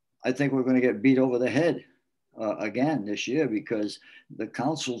 I think we're going to get beat over the head again this year, because the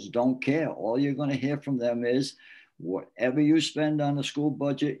councils don't care. All you're going to hear from them is, whatever you spend on the school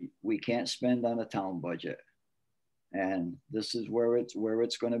budget, we can't spend on the town budget. And this is where it's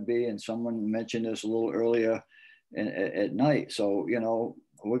going to be. And someone mentioned this a little earlier at night. So, you know,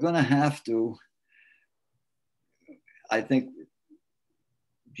 we're going to have to, I think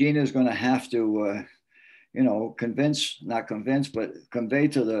Gina's going to have to, you know, not convince, but convey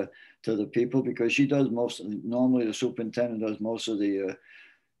to the people, because she does normally the superintendent does most of the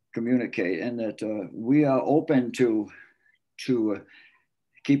communicate, and that we are open to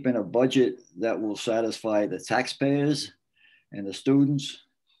keeping a budget that will satisfy the taxpayers and the students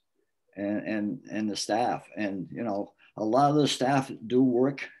and the staff. And, you know, a lot of the staff do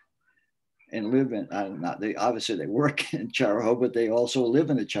work and live in, obviously they work in Charahoe, but they also live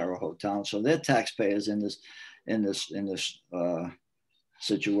in the Charahoe town. So they're taxpayers in this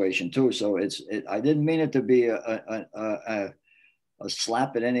situation too. So I didn't mean it to be a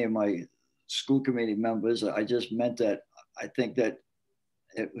slap at any of my school committee members. I just meant that I think that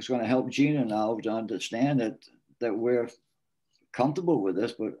it was going to help Gina now to understand that we're comfortable with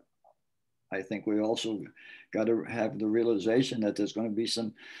this, but I think we also got to have the realization that there's going to be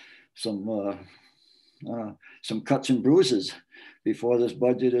some cuts and bruises before this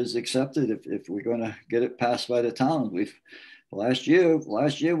budget is accepted, if we're going to get it passed by the town. Last year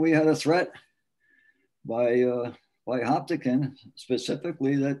we had a threat by Hopkinton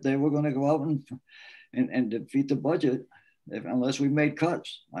specifically that they were going to go out and defeat the budget unless we made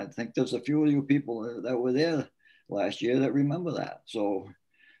cuts. I think there's a few of you people that were there last year that remember that. So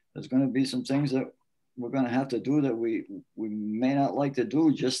there's going to be some things that we're going to have to do that we may not like to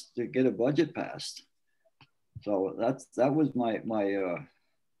do just to get a budget passed. So that was my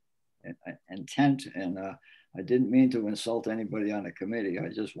intent, and I didn't mean to insult anybody on the committee. I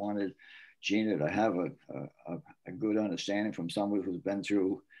just wanted Gina to have a good understanding from somebody who's been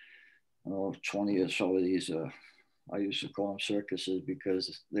through 20 or so of these. I used to call them circuses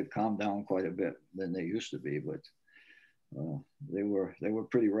because they've calmed down quite a bit than they used to be, but they were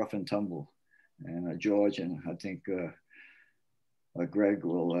pretty rough and tumble. And George and I think Greg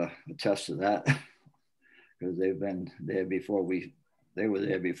will attest to that because they've been there before they were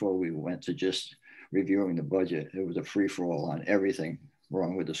there before we went to just reviewing the budget. It was a free-for-all on everything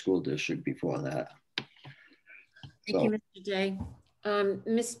wrong with the school district before that. Thank you, Mr. Day.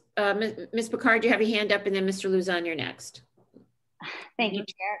 Ms. Picard, you have your hand up, and then Mr. Luzon, you're next. Thank you,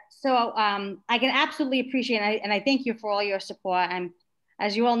 Chair. So I can absolutely appreciate, and I thank you for all your support. I'm,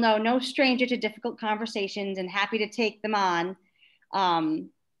 as you all know, no stranger to difficult conversations and happy to take them on. I'm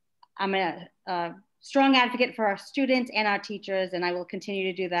a strong advocate for our students and our teachers, and I will continue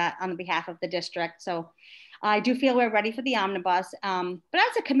to do that on behalf of the district. So I do feel we're ready for the omnibus. But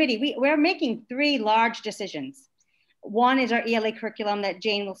as a committee, we're making 3 large decisions. One is our ELA curriculum that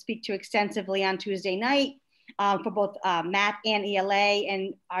Jane will speak to extensively on Tuesday night for both math and ELA.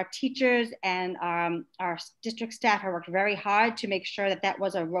 And our teachers and our district staff have worked very hard to make sure that that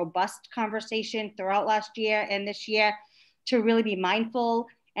was a robust conversation throughout last year and this year, to really be mindful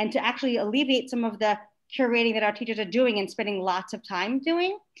and to actually alleviate some of the curating that our teachers are doing and spending lots of time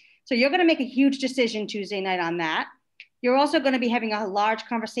doing. So you're going to make a huge decision Tuesday night on that. You're also going to be having a large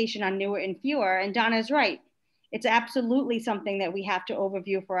conversation on newer and fewer. And Donna's right. It's absolutely something that we have to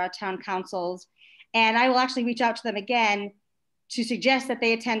overview for our town councils. And I will actually reach out to them again to suggest that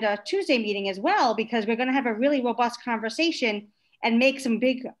they attend a Tuesday meeting as well, because we're going to have a really robust conversation and make some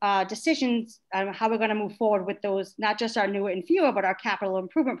big decisions on how we're going to move forward with those, not just our newer and fewer, but our capital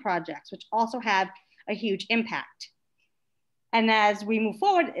improvement projects, which also have a huge impact. And as we move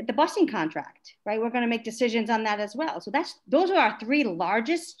forward, the busing contract, right? We're going to make decisions on that as well. So those are our 3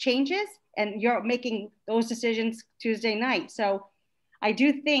 largest changes, and you're making those decisions Tuesday night. So I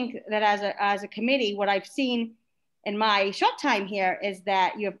do think that as a committee, what I've seen in my short time here is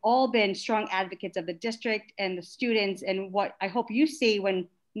that you have all been strong advocates of the district and the students. And what I hope you see when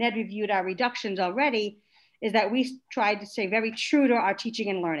Ned reviewed our reductions already is that we tried to stay very true to our teaching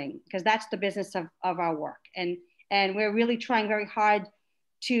and learning, because that's the business of our work. And we're really trying very hard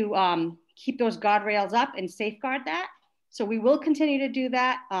to keep those guardrails up and safeguard that. So we will continue to do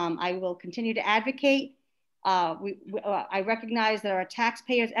that. I will continue to advocate. I recognize that our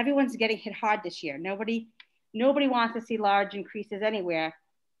taxpayers, everyone's getting hit hard this year. Nobody wants to see large increases anywhere.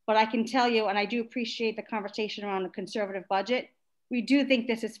 But I can tell you, and I do appreciate the conversation around the conservative budget, we do think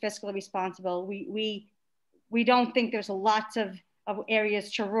this is fiscally responsible. We don't think there's lots of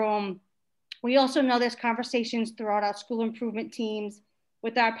areas to roam. We also know there's conversations throughout our school improvement teams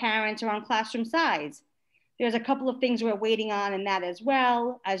with our parents around classroom size. There's a couple of things we're waiting on in that as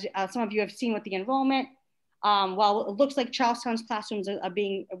well. As some of you have seen with the enrollment, while it looks like Charlestown's classrooms are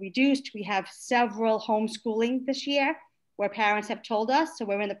being reduced, we have several homeschooling this year where parents have told us. So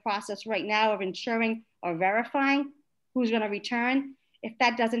we're in the process right now of ensuring or verifying who's going to return. If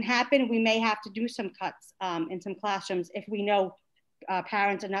that doesn't happen, we may have to do some cuts in some classrooms if we know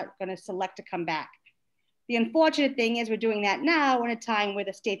parents are not going to select to come back. The unfortunate thing is we're doing that now in a time where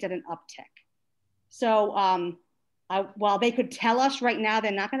the state's at an uptick. So while they could tell us right now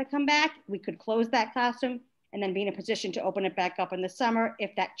they're not going to come back, we could close that classroom and then be in a position to open it back up in the summer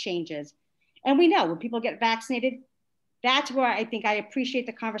if that changes. And we know when people get vaccinated, that's where I think I appreciate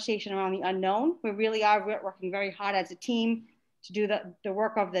the conversation around the unknown. We really are working very hard as a team to do the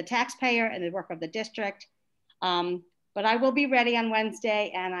work of the taxpayer and the work of the district. But I will be ready on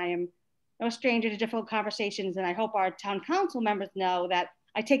Wednesday, and I am no stranger to difficult conversations. And I hope our town council members know that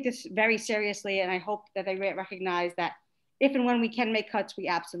I take this very seriously, and I hope that they recognize that if and when we can make cuts, we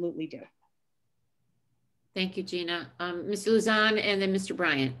absolutely do. Thank you, Gina. Mr. Luzon and then Mr.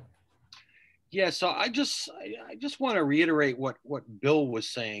 Bryant. Yeah, so I just want to reiterate what Bill was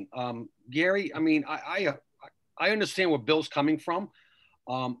saying. Gary, I mean, I understand where Bill's coming from.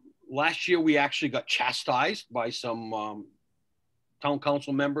 Last year, we actually got chastised by some town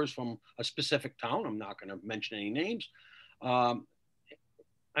council members from a specific town. I'm not going to mention any names.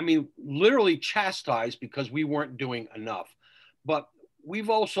 I mean, literally chastised because we weren't doing enough. But we've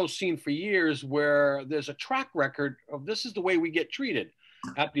also seen for years where there's a track record of this is the way we get treated.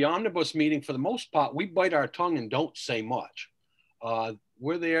 at the omnibus meeting, for the most part, we bite our tongue and don't say much.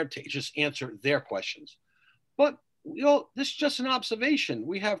 We're there to just answer their questions. But, you know, this is just an observation.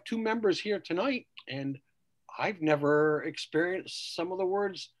 We have 2 members here tonight, and I've never experienced some of the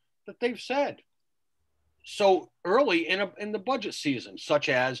words that they've said so early in the budget season, such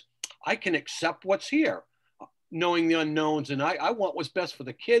as, I can accept what's here, knowing the unknowns, and I want what's best for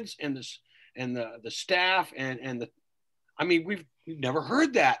the kids and the staff and the, I mean, we've never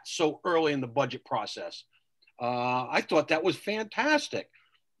heard that so early in the budget process. I thought that was fantastic,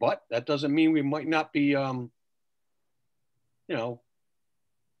 but that doesn't mean we might not be, you know,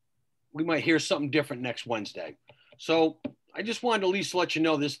 we might hear something different next Wednesday. So I just wanted to at least let you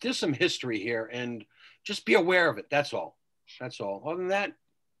know there's some history here, and just be aware of it. That's all. That's all. Other than that,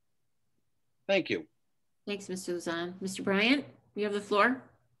 thank you. Thanks, Mr. Luzon. Mr. Bryant, you have the floor.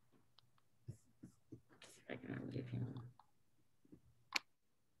 I can't do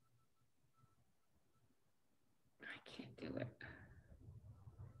it.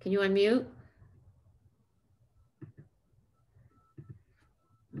 Can you unmute?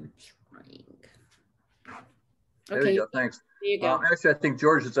 There you go. Thanks. There you go. Actually, I think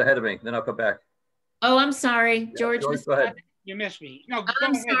George is ahead of me. Then I'll come back. Oh, I'm sorry, George. George, go ahead. You missed me. No,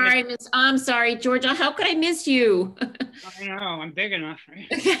 I'm sorry, I'm sorry, George. How could I miss you? I know, I'm big enough. Right?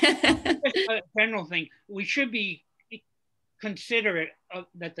 Just a general thing. We should be considerate of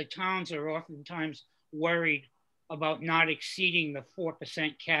that the towns are oftentimes worried about not exceeding the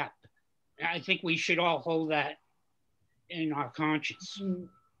 4% cap. I think we should all hold that in our conscience.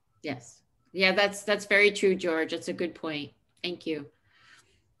 Yes. Yeah, that's very true, George. That's a good point. Thank you.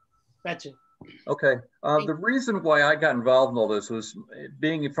 That's it. Okay. The reason why I got involved in all this was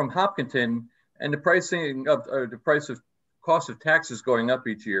being from Hopkinton, and the pricing of cost of taxes going up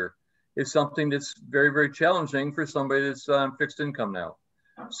each year is something that's very, very challenging for somebody that's on fixed income now.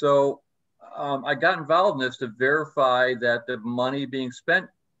 So I got involved in this to verify that the money being spent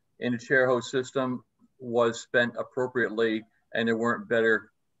in the share host system was spent appropriately, and there weren't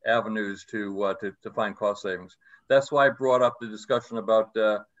better avenues to find cost savings. That's why I brought up the discussion about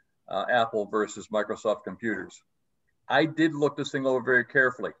Apple versus Microsoft computers. I did look this thing over very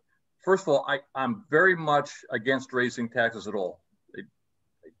carefully. First of all, I'm very much against raising taxes at all.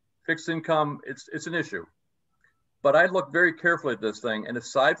 Fixed income, it's an issue. But I looked very carefully at this thing, and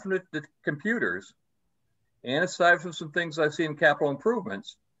aside from the computers, and aside from some things I see in capital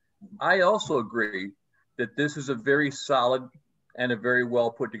improvements, I also agree that this is a very solid and a very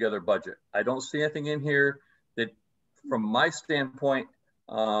well put together budget. I don't see anything in here that, from my standpoint,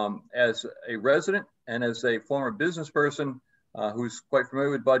 as a resident and as a former business person who's quite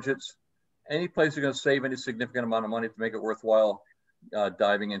familiar with budgets, any place you're going to save any significant amount of money to make it worthwhile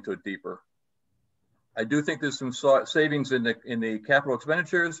diving into it deeper. I do think there's some savings in the capital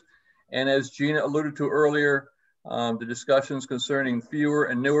expenditures, and as Gina alluded to earlier, the discussions concerning fewer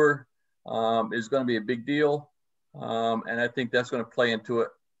and newer is going to be a big deal, and I think that's going to play into it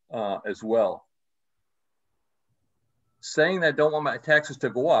as well. Saying that I don't want my taxes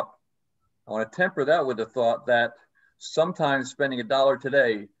to go up, I want to temper that with the thought that sometimes spending $1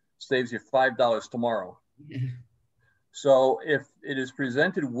 today saves you $5 tomorrow. So if it is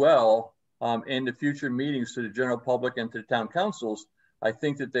presented well in the future meetings to the general public and to the town councils, I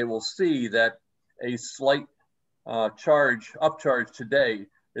think that they will see that a slight upcharge today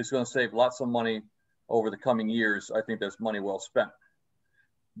is going to save lots of money over the coming years. I think that's money well spent.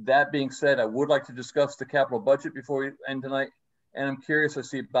 That being said, I would like to discuss the capital budget before we end tonight. And I'm curious, I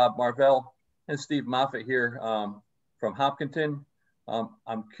see Bob Marvell and Steve Moffett here from Hopkinton.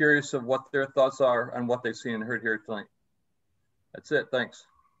 I'm curious of what their thoughts are on what they've seen and heard here tonight. That's it, thanks.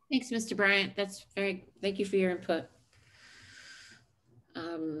 Thanks, Mr. Bryant. Thank you for your input.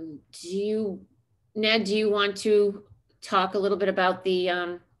 Ned, do you want to talk a little bit about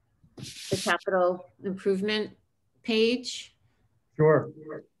the capital improvement page? Sure.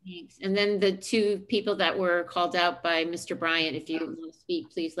 Thanks. And then the 2 people that were called out by Mr. Bryant, if you want to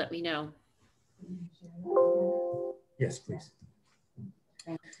speak, please let me know. Yes, please.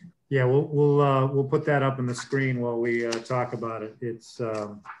 Yeah, we'll put that up on the screen while we talk about it. It's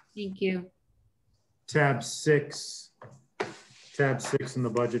thank you. tab 6 in the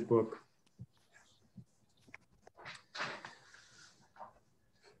budget book.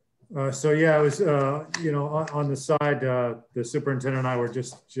 So yeah, I was, you know, on the side, the superintendent and I were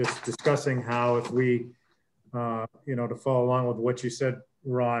just discussing how if we, you know, to follow along with what you said,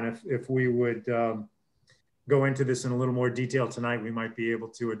 Ron, if we would go into this in a little more detail tonight, we might be able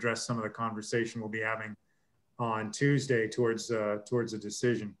to address some of the conversation we'll be having on Tuesday towards a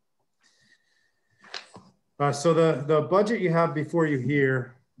decision. So the budget you have before you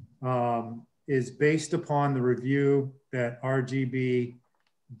here is based upon the review that RGB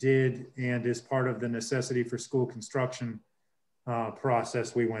did and is part of the necessity for school construction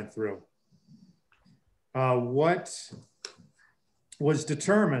process we went through. What was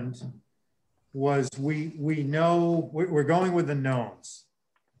determined was we know we're going with the knowns.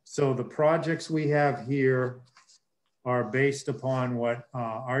 So the projects we have here are based upon what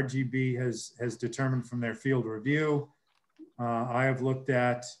RGB has determined from their field review. I have looked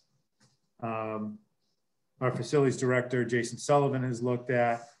at, our facilities director, Jason Sullivan, has looked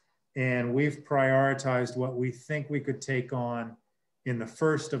at, and we've prioritized what we think we could take on in the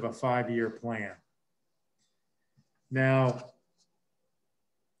first of a 5-year plan. Now,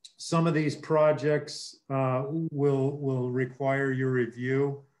 some of these projects will require your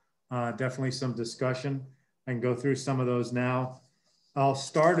review, definitely some discussion. I can go through some of those now. I'll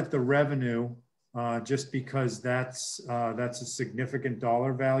start at the revenue just because that's a significant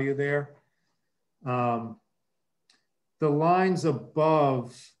dollar value there. The lines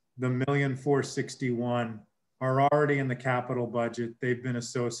above the $1,461,000 are already in the capital budget. They've been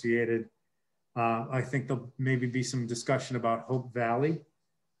associated. I think there'll maybe be some discussion about Hope Valley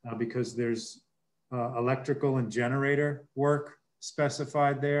because there's electrical and generator work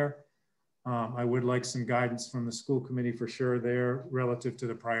specified there. I would like some guidance from the school committee for sure there relative to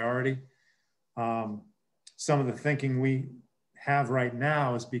the priority. Some of the thinking we have right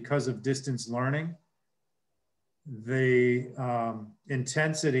now is because of distance learning, the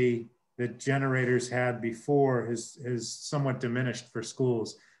intensity that generators had before has somewhat diminished for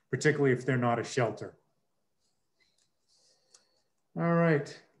schools, particularly if they're not a shelter. All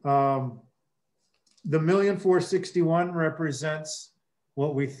right. The $1,461,000 represents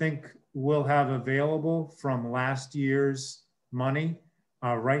what we think we'll have available from last year's money.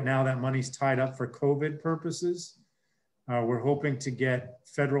 Right now, that money's tied up for COVID purposes. We're hoping to get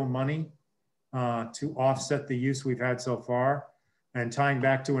federal money to offset the use we've had so far. And tying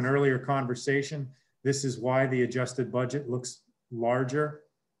back to an earlier conversation, this is why the adjusted budget looks larger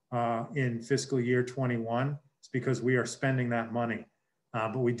in fiscal year 21. It's because we are spending that money.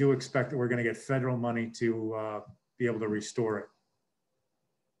 But we do expect that we're going to get federal money to be able to restore it.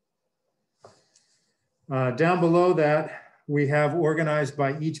 Down below that, we have organized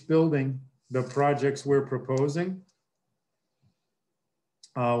by each building the projects we're proposing.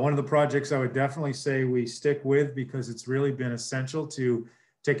 One of the projects I would definitely say we stick with because it's really been essential to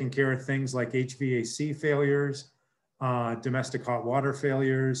taking care of things like HVAC failures, domestic hot water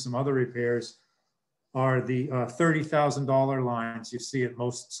failures, some other repairs, are the $30,000 lines you see at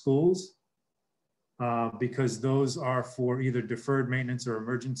most schools because those are for either deferred maintenance or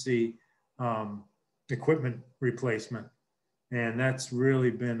emergency equipment replacement. And that's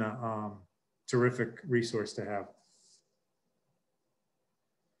really been a terrific resource to have.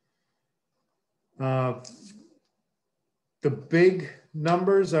 The big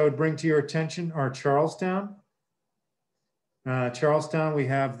numbers I would bring to your attention are Charlestown. Charlestown, we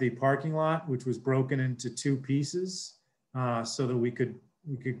have the parking lot, which was broken into 2 pieces so that we could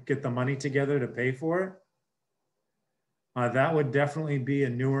get the money together to pay for it. That would definitely be a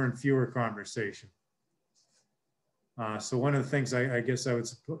newer and fewer conversation. So one of the things I guess I would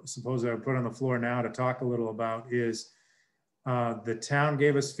suppose I would put on the floor now to talk a little about is the town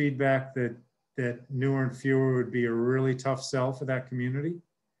gave us feedback that newer and fewer would be a really tough sell for that community.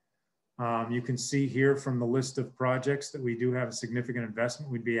 You can see here from the list of projects that we do have a significant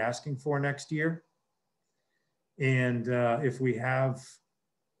investment we'd be asking for next year. And if we have,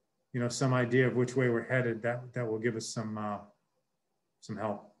 some idea of which way we're headed, that will give us some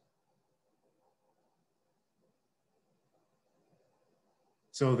help.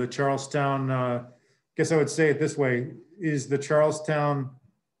 So the Charlestown, I guess I would say it this way, is the Charlestown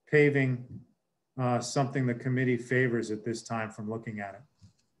paving something the committee favors at this time from looking at it?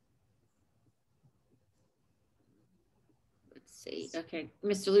 Let's see. Okay,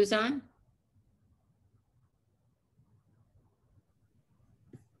 Mr. Luzon?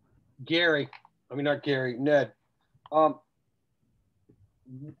 Ned.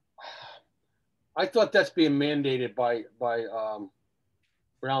 I thought that's being mandated by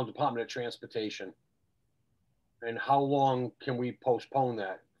Rhode Island Department of Transportation. And how long can we postpone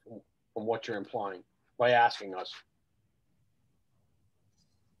that from what you're implying by asking us?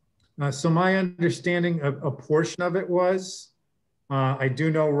 So my understanding of a portion of it was, I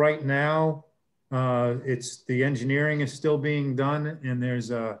do know right now, the engineering is still being done, and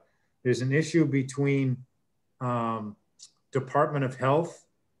there's an issue between Department of Health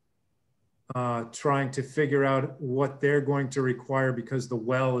trying to figure out what they're going to require because the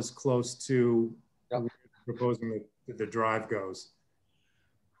well is close to proposing that the drive goes.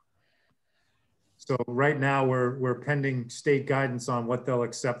 So right now we're pending state guidance on what they'll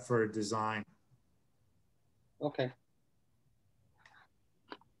accept for a design. Okay.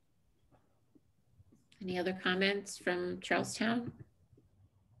 Any other comments from Charlestown?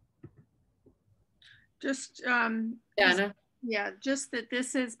 Just, Donna? yeah, just that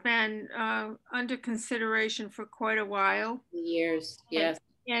this has been under consideration for quite a while. Years, yes.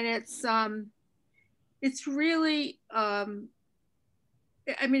 And it's really, I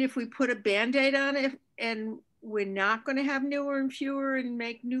mean, if we put a Band-Aid on it and we're not going to have newer and fewer and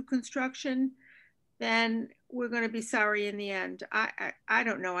make new construction, then we're going to be sorry in the end. I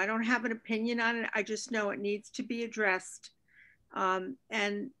don't know. I don't have an opinion on it. I just know it needs to be addressed.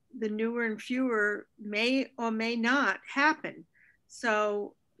 And the newer and fewer may or may not happen.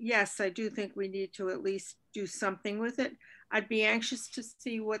 So yes, I do think we need to at least do something with it. I'd be anxious to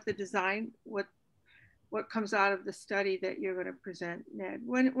see what the design, what comes out of the study that you're going to present, Ned.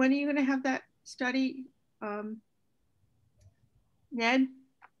 When are you going to have that study, Ned?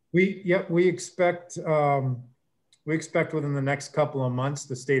 We expect within the next couple of months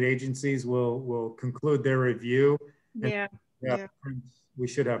the state agencies will conclude their review. Yeah. We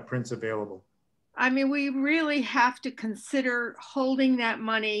should have prints available. I mean, we really have to consider holding that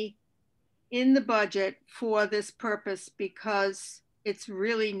money in the budget for this purpose because it's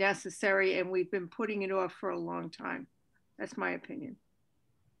really necessary and we've been putting it off for a long time. That's my opinion.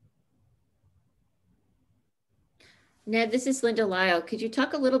 Ned, this is Linda Lyle. Could you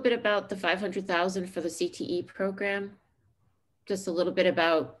talk a little bit about the $500,000 for the CTE program? Just a little bit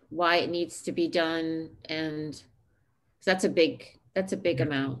about why it needs to be done, and that's a big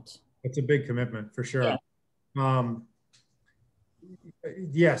amount. It's a big commitment for sure. Yeah.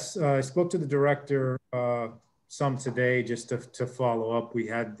 Yes, I spoke to the director some today just to follow up. We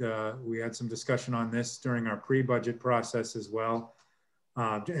had some discussion on this during our pre-budget process as well.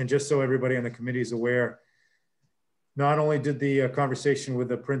 And just so everybody on the committee is aware, not only did the conversation with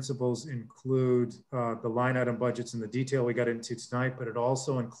the principals include the line item budgets and the detail we got into tonight, but it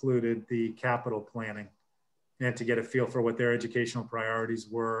also included the capital planning and to get a feel for what their educational priorities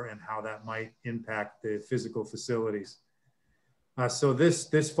were and how that might impact the physical facilities. So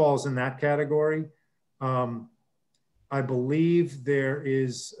this falls in that category. I believe there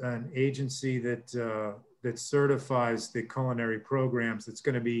is an agency that certifies the culinary programs that's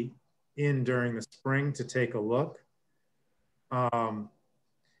going to be in during the spring to take a look.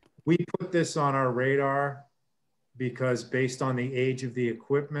 We put this on our radar because based on the age of the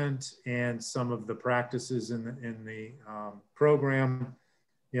equipment and some of the practices in the program,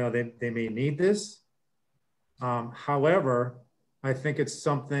 you know, they may need this. However, I think it's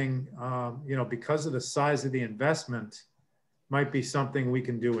something, you know, because of the size of the investment, might be something we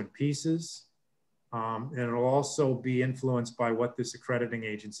can do in pieces. And it'll also be influenced by what this accrediting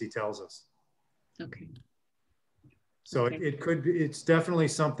agency tells us. Okay. So okay. It's definitely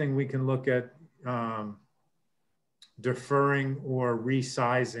something we can look at deferring or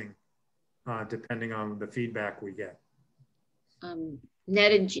resizing depending on the feedback we get.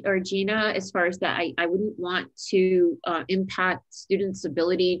 Ned or Gina, as far as that, I wouldn't want to impact students'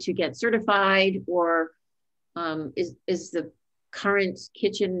 ability to get certified, or is the current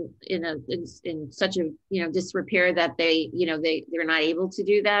kitchen in such a disrepair that they're not able to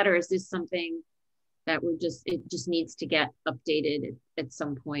do that, or is this something that it just needs to get updated at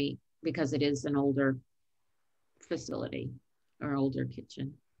some point because it is an older facility or older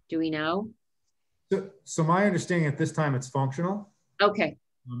kitchen? Do we know? So my understanding at this time, it's functional. Okay.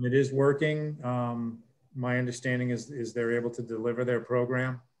 It is working. My understanding is they're able to deliver their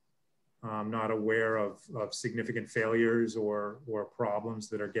program. I'm not aware of significant failures or problems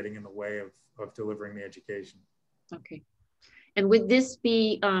that are getting in the way of delivering the education. Okay. And would this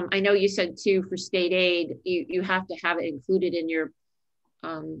be, I know you said too, for state aid, you have to have it included in your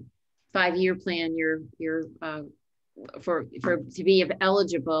 5-year plan, to be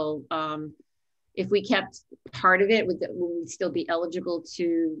eligible. If we kept part of it, would we still be eligible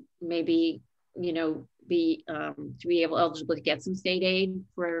to maybe, to be eligible to get some state aid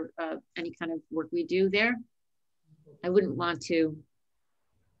for any kind of work we do there? I wouldn't want to.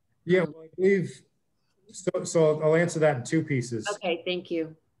 Yeah, well, I believe, so I'll answer that in 2 pieces. Okay, thank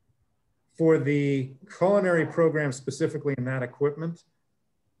you. For the culinary program specifically in that equipment,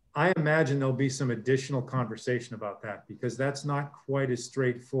 I imagine there'll be some additional conversation about that because that's not quite as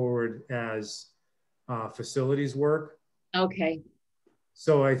straightforward as facilities work. Okay.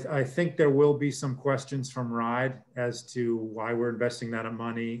 So I think there will be some questions from RIDE as to why we're investing that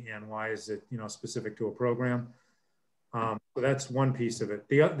money and why is it, specific to a program. So that's one piece of it.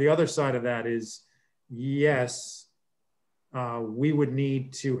 The other side of that is, yes, we would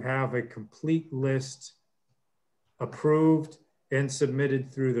need to have a complete list approved and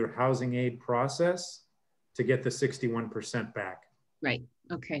submitted through their housing aid process to get the 61% back. Right.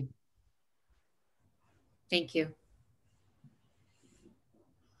 Okay. Thank you.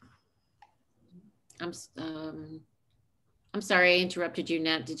 I'm sorry I interrupted you,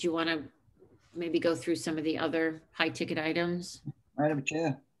 Nat. Did you want to maybe go through some of the other high ticket items? Madam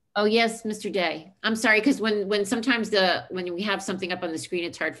Chair. Oh, yes, Mr. Day. I'm sorry, because when sometimes when we have something up on the screen,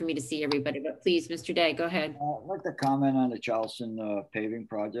 it's hard for me to see everybody, but please, Mr. Day, go ahead. I'd like to comment on the Charleston paving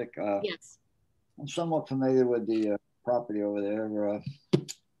project. Yes. I'm somewhat familiar with the property over there. I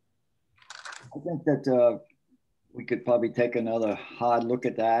think that we could probably take another hard look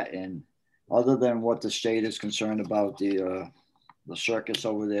at that, and other than what the state is concerned about the circus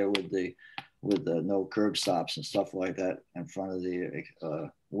over there with the no curb stops and stuff like that in front of the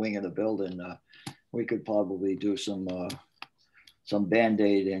wing of the building, we could probably do some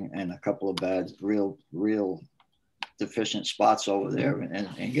band-aiding and a couple of bad, real deficient spots over there,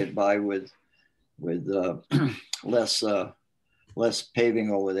 and get by with less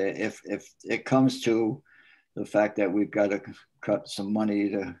paving over there. If it comes to the fact that we've got to cut some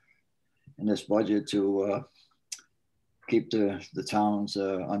money in this budget to keep the towns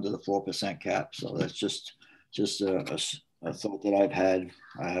under the 4% cap. So that's just a thought that I've had.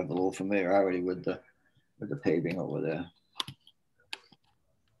 I have a little familiarity with the paving over there.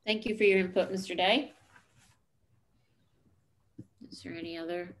 Thank you for your input, Mr. Day. Is there any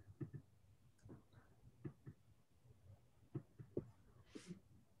other?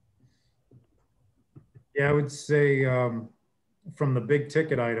 Yeah, I would say from the big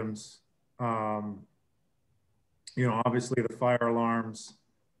ticket items, you know, obviously the fire alarms,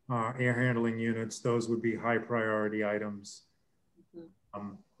 air handling units, those would be high priority items.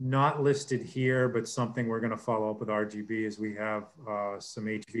 Not listed here, but something we're going to follow up with RGB as we have some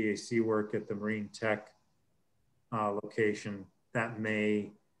HVAC work at the Marine Tech location. That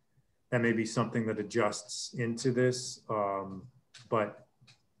may be something that adjusts into this, but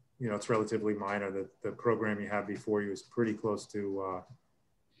you know, it's relatively minor. The program you have before you is pretty close to,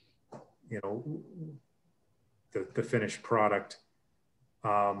 you know, the finished product.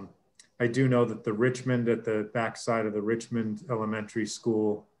 I do know that the Richmond, at the backside of the Richmond Elementary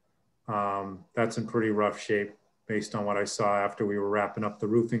School, that's in pretty rough shape based on what I saw after we were wrapping up the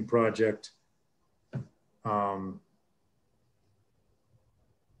roofing project. But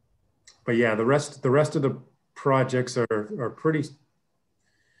yeah, the rest of the projects are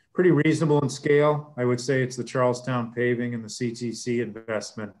pretty reasonable in scale. I would say it's the Charlestown paving and the CTC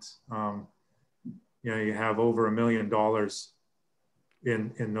investment. You know, you have over $1 million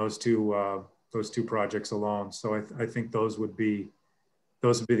in those two projects alone. So I think those would be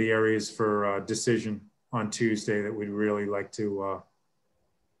the areas for decision on Tuesday that we'd really like to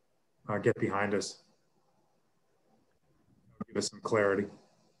get behind us. Give us some clarity.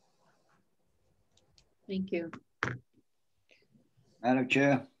 Thank you. Madam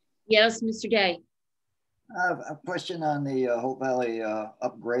Chair. Yes, Mr. Day. I have a question on the Hope Valley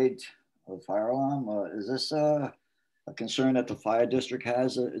upgrade of the fire alarm. Is this a concern that the fire district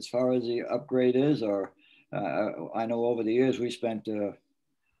has as far as the upgrade is? Or I know over the years we spent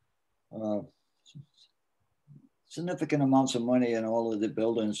significant amounts of money in all of the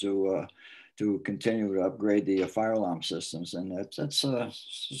buildings to continue to upgrade the fire alarm systems, and that's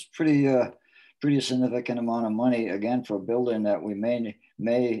pretty significant amount of money again for a building that we may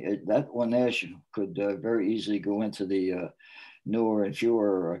that one there could very easily go into the newer and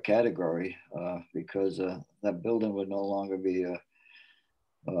fewer category because that building would no longer be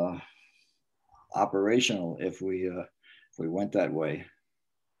operational if we went that way.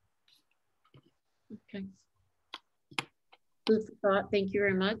 Okay. Food for thought. Thank you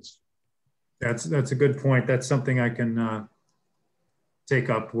very much. That's a good point. That's something I can take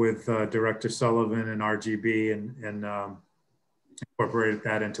up with Director Sullivan and RGB and incorporate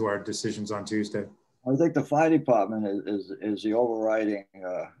that into our decisions on Tuesday. I think the fire department is the overriding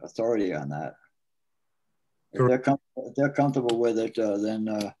authority on that. If they're comfortable with it,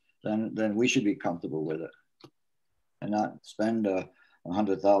 then we should be comfortable with it, and not spend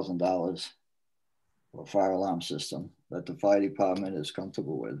 $100,000 for a fire alarm system that the fire department is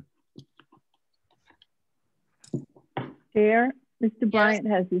comfortable with. Chair, Mr. Bryant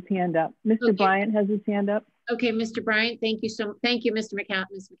has his hand up. Mr. Bryant has his hand up. Okay, Mr. Bryant, thank you thank you, Ms.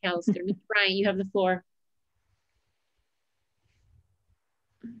 McAllister. Mr. Bryant, you have the floor.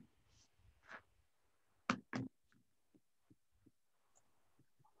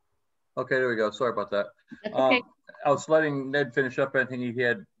 Okay, there we go. Sorry about that. That's okay. I was letting Ned finish up anything he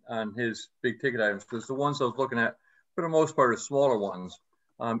had on his big ticket items, because the ones I was looking at, for the most part, are smaller ones.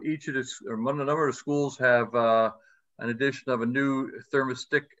 Each of the, or a number of the schools have an addition of a new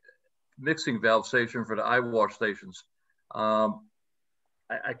thermostat mixing valve station for the eye wash stations. I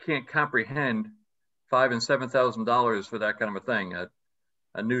can't comprehend $5,000 and $7,000 for that kind of a thing.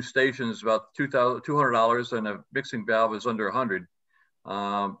 A new station is about $200, and a mixing valve is under $100.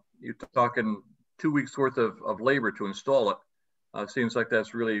 You're talking 2 weeks worth of labor to install it. Seems like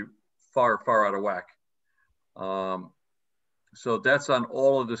that's really far out of whack. So that's on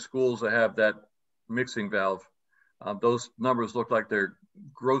all of the schools that have that mixing valve. Those numbers look like they're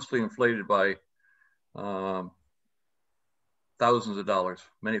grossly inflated by thousands of dollars,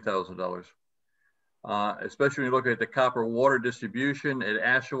 many thousands of dollars. Especially when you look at the copper water distribution at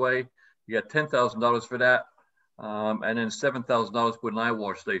Ashaway, you got $10,000 for that, and then $7,000 to put an eye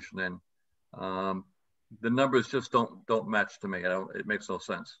wash station in. The numbers just don't match to me. It makes no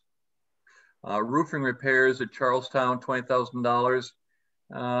sense. Roofing repairs at Charlestown, $20,000.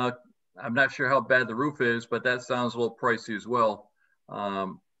 I'm not sure how bad the roof is, but that sounds a little pricey as well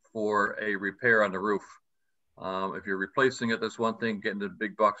for a repair on the roof. If you're replacing it, that's one thing, getting the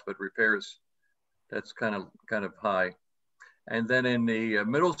big bucks, but repairs, that's kind of high. And then in the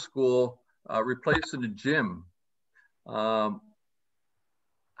middle school, replacing the gym. I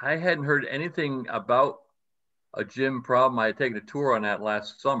hadn't heard anything about a gym problem. I had taken a tour on that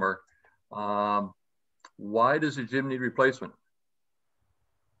last summer. Why does the gym need replacement?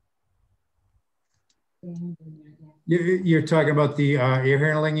 You're talking about the air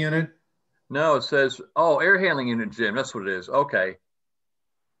handling unit? No, it says, oh, air handling unit gym. That's what it is. Okay.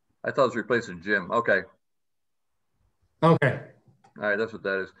 I thought it was replacing gym. Okay. Okay. All right, that's what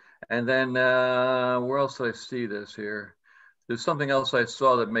that is. And then where else did I see this here? There's something else I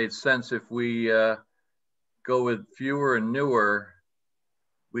saw that made sense. If we go with fewer and newer,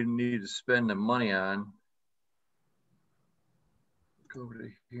 we need to spend the money on. Go over to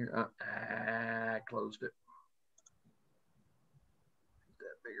here. I closed it.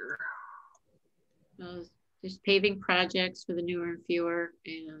 That bigger. Well, there's paving projects for the newer and fewer,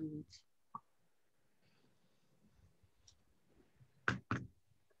 and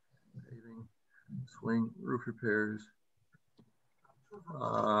paving, swing, roof repairs.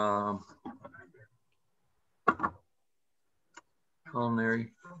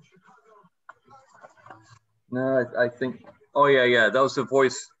 Culinary. No, I think. Oh yeah, that was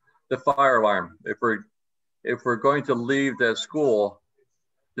the fire alarm. If we're going to leave that school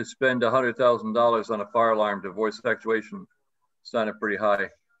to spend $100,000 on a fire alarm to voice actuation, sounded pretty high.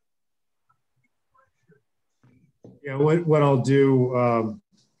 Yeah, what I'll do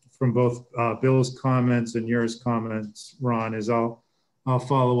from both Bill's comments and yours comments, Ron, is I'll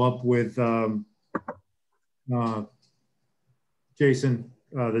follow up with Jason,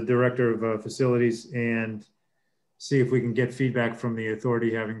 the director of facilities, and see if we can get feedback from the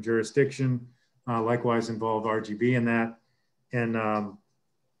authority having jurisdiction. Likewise, involve RGB in that, and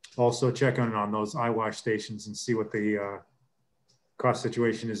also check on those eye wash stations and see what the cost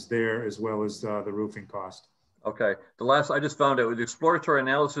situation is there, as well as the roofing cost. Okay, the last I just found out was exploratory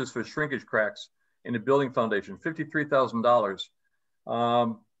analysis for shrinkage cracks in the building foundation, $53,000.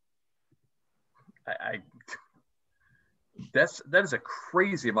 That is a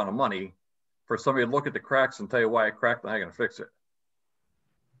crazy amount of money for somebody to look at the cracks and tell you why it cracked and how you're going to fix it.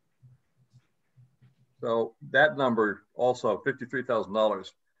 So that number also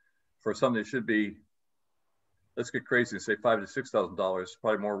 $53,000 for something that should be, let's get crazy and say $5,000 to $6,000,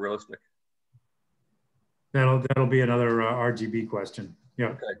 probably more realistic. That'll be another RGB question. Yeah,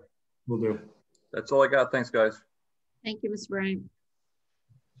 okay, we'll do. That's all I got. Thanks, guys. Thank you, Mr. Bryant.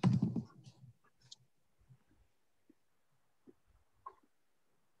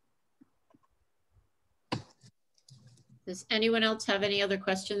 Does anyone else have any other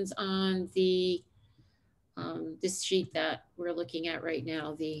questions on the this sheet that we're looking at right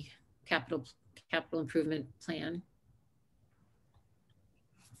now, the capital improvement plan?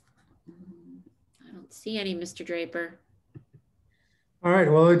 I don't see any, Mr. Draper. All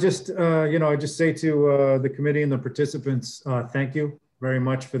right. Well, I just I just say to the committee and the participants, thank you very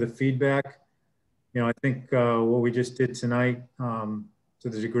much for the feedback. I think what we just did tonight, to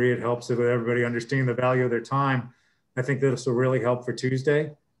the degree it helps with everybody understanding the value of their time, I think this will really help for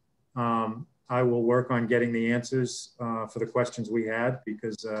Tuesday. I will work on getting the answers for the questions we had,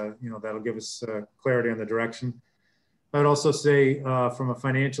 because that'll give us clarity on the direction. I'd also say from a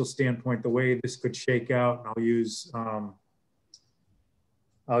financial standpoint, the way this could shake out, and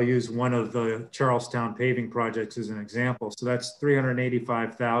I'll use one of the Charlestown paving projects as an example. So that's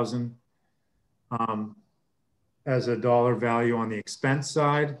 $385,000. as a dollar value on the expense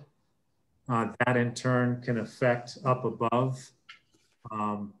side. That in turn can affect up above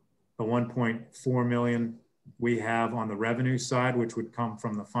the 1.4 million we have on the revenue side, which would come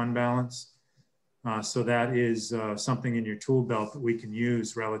from the fund balance. So that is something in your tool belt that we can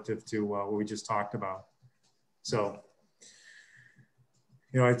use relative to what we just talked about. So,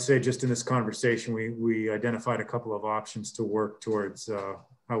 I'd say just in this conversation, we identified a couple of options to work towards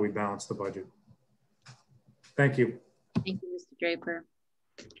how we balance the budget. Thank you. Thank you, Mr. Draper.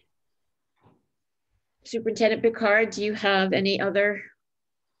 Superintendent Picard, do you have any other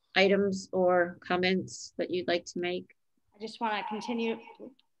items or comments that you'd like to make? I just want to continue.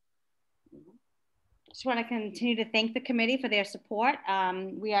 To thank the committee for their support.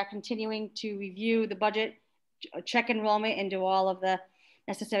 We are continuing to review the budget, check enrollment, and do all of the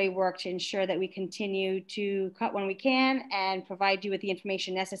necessary work to ensure that we continue to cut when we can and provide you with the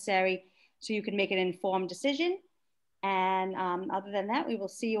information necessary so you can make an informed decision. And other than that, we will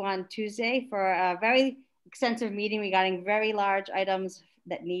see you on Tuesday for a very extensive meeting regarding very large items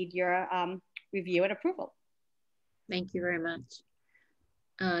that need your review and approval. Thank you very much.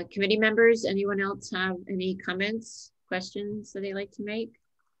 Committee members, anyone else have any comments, questions that they'd like to make?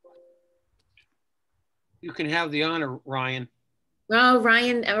 You can have the honor, Ryan. Oh,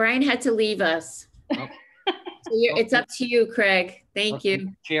 Ryan had to leave us. Oh. So it's up to you, Craig. Thank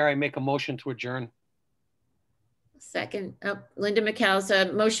you. Chair, I make a motion to adjourn. Second, Linda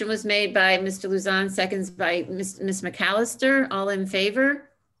McAllister. Motion was made by Mr. Luzon, seconds by Ms. McAllister. All in favor?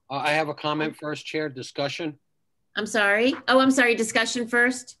 I have a comment first, Chair. Discussion. I'm sorry. Oh, I'm sorry. Discussion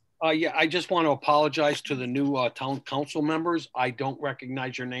first. Yeah, I just want to apologize to the new town council members. I don't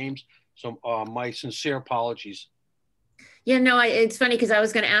recognize your names, so my sincere apologies. Yeah, no, it's funny because I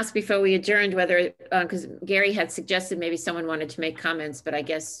was going to ask before we adjourned whether, because Gary had suggested maybe someone wanted to make comments, but I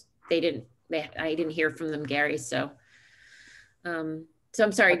guess they didn't. I didn't hear from them, Gary. So, I'm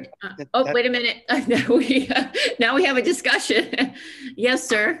sorry. Oh, wait a minute. Now we have a discussion. Yes,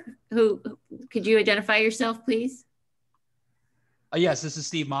 sir. Who could you identify yourself, please? Yes, this is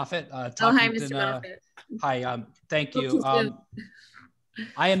Steve Moffett. Oh, hi, Mr. Moffett. Hi, thank you.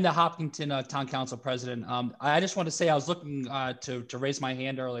 I am the Hopkinton Town Council President. I just want to say I was looking to raise my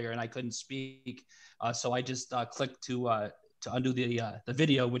hand earlier and I couldn't speak, so I just clicked to undo the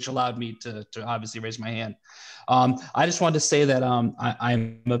video, which allowed me to obviously raise my hand. I just wanted to say that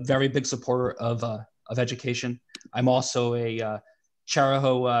I'm a very big supporter of education. I'm also a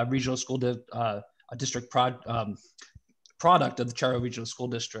Charahoe Regional School District product of the Charahoe Regional School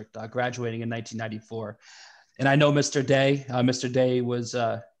District, graduating in 1994. And I know Mr. Day. Mr. Day was,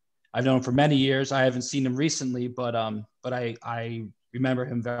 I've known him for many years. I haven't seen him recently, but I remember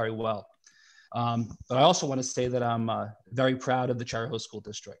him very well. But I also want to say that I'm very proud of the Charahoe School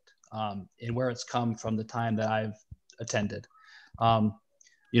District and where it's come from the time that I've attended.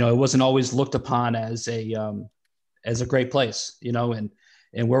 It wasn't always looked upon as a great place,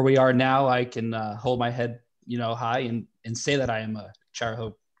 and where we are now, I can hold my head, high and say that I am a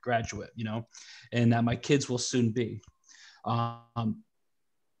Charahoe graduate, and that my kids will soon be.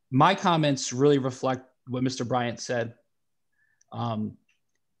 My comments really reflect what Mr. Bryant said.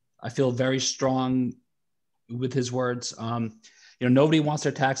 I feel very strong with his words. Nobody wants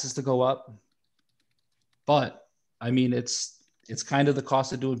their taxes to go up, but I mean, it's kind of the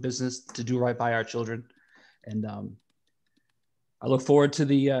cost of doing business to do right by our children. And I look forward to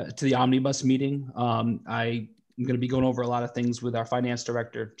the omnibus meeting. I'm going to be going over a lot of things with our finance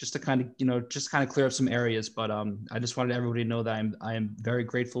director, just to kind of clear up some areas. But I just wanted everybody to know that I am very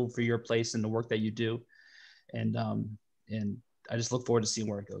grateful for your place and the work that you do, and I just look forward to seeing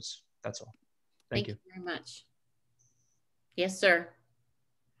where it goes. That's all. Thank you very much. Yes, sir.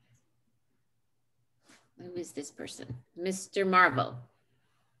 Who is this person? Mr. Marvel.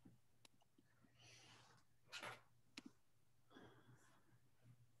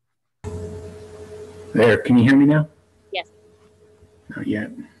 There, can you hear me now? Yes. Not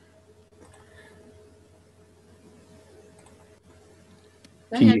yet.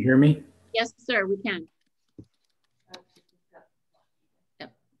 Can you hear me? Yes, sir, we can.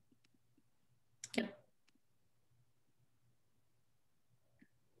 Yep. Yep.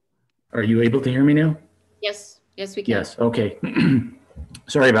 Are you able to hear me now? Yes, yes, we can. Yes, okay.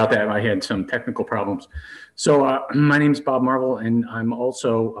 Sorry about that. I had some technical problems. So my name is Bob Marvel, and I'm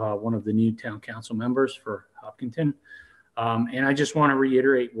also one of the new town council members for Hopkinton. And I just want to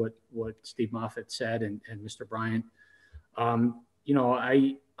reiterate what Steve Moffett said and Mr. Bryant.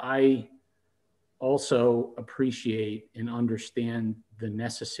 I also appreciate and understand the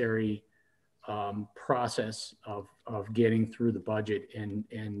necessary process of getting through the budget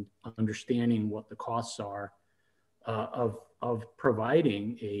and understanding what the costs are of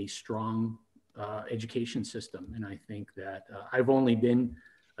providing a strong education system. And I think that I've only been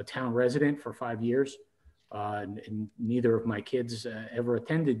a town resident for 5 years, and neither of my kids ever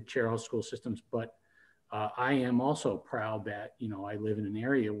attended Cherry Hill school systems, but I am also proud that, you know, I live in an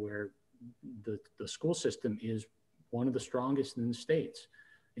area where the school system is one of the strongest in the state.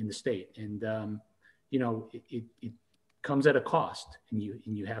 And, you know, it comes at a cost, and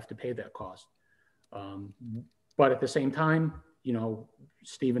you have to pay that cost. But at the same time, you know,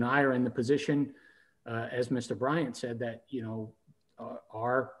 Steve and I are in the position, as Mr. Bryant said, that, you know,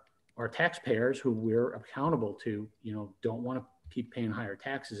 our taxpayers who we're accountable to, you know, don't want to keep paying higher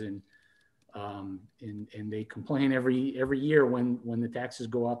taxes, and they complain every year when the taxes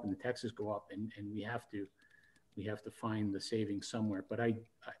go up, and we have to find the savings somewhere. But I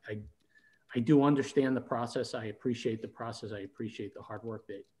do understand the process. I appreciate the process. I appreciate the hard work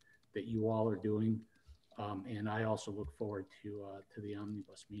that you all are doing. And I also look forward to the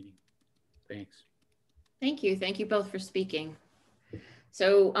omnibus meeting. Thanks. Thank you. Thank you both for speaking.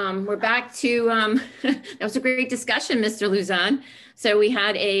 So we're back to, that was a great discussion, Mr. Luzon. So we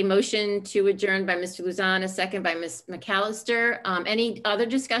had a motion to adjourn by Mr. Luzon, a second by Ms. McAllister. Any other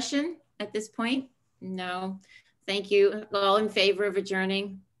discussion at this point? No. Thank you. All in favor of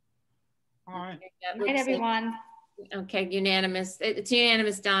adjourning? All right. Good night, everyone. Okay, unanimous. It's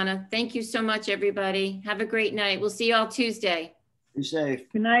unanimous, Donna. Thank you so much, everybody. Have a great night. We'll see you all Tuesday. Be safe.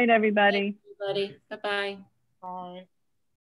 Good night, everybody. Bye-bye. Bye.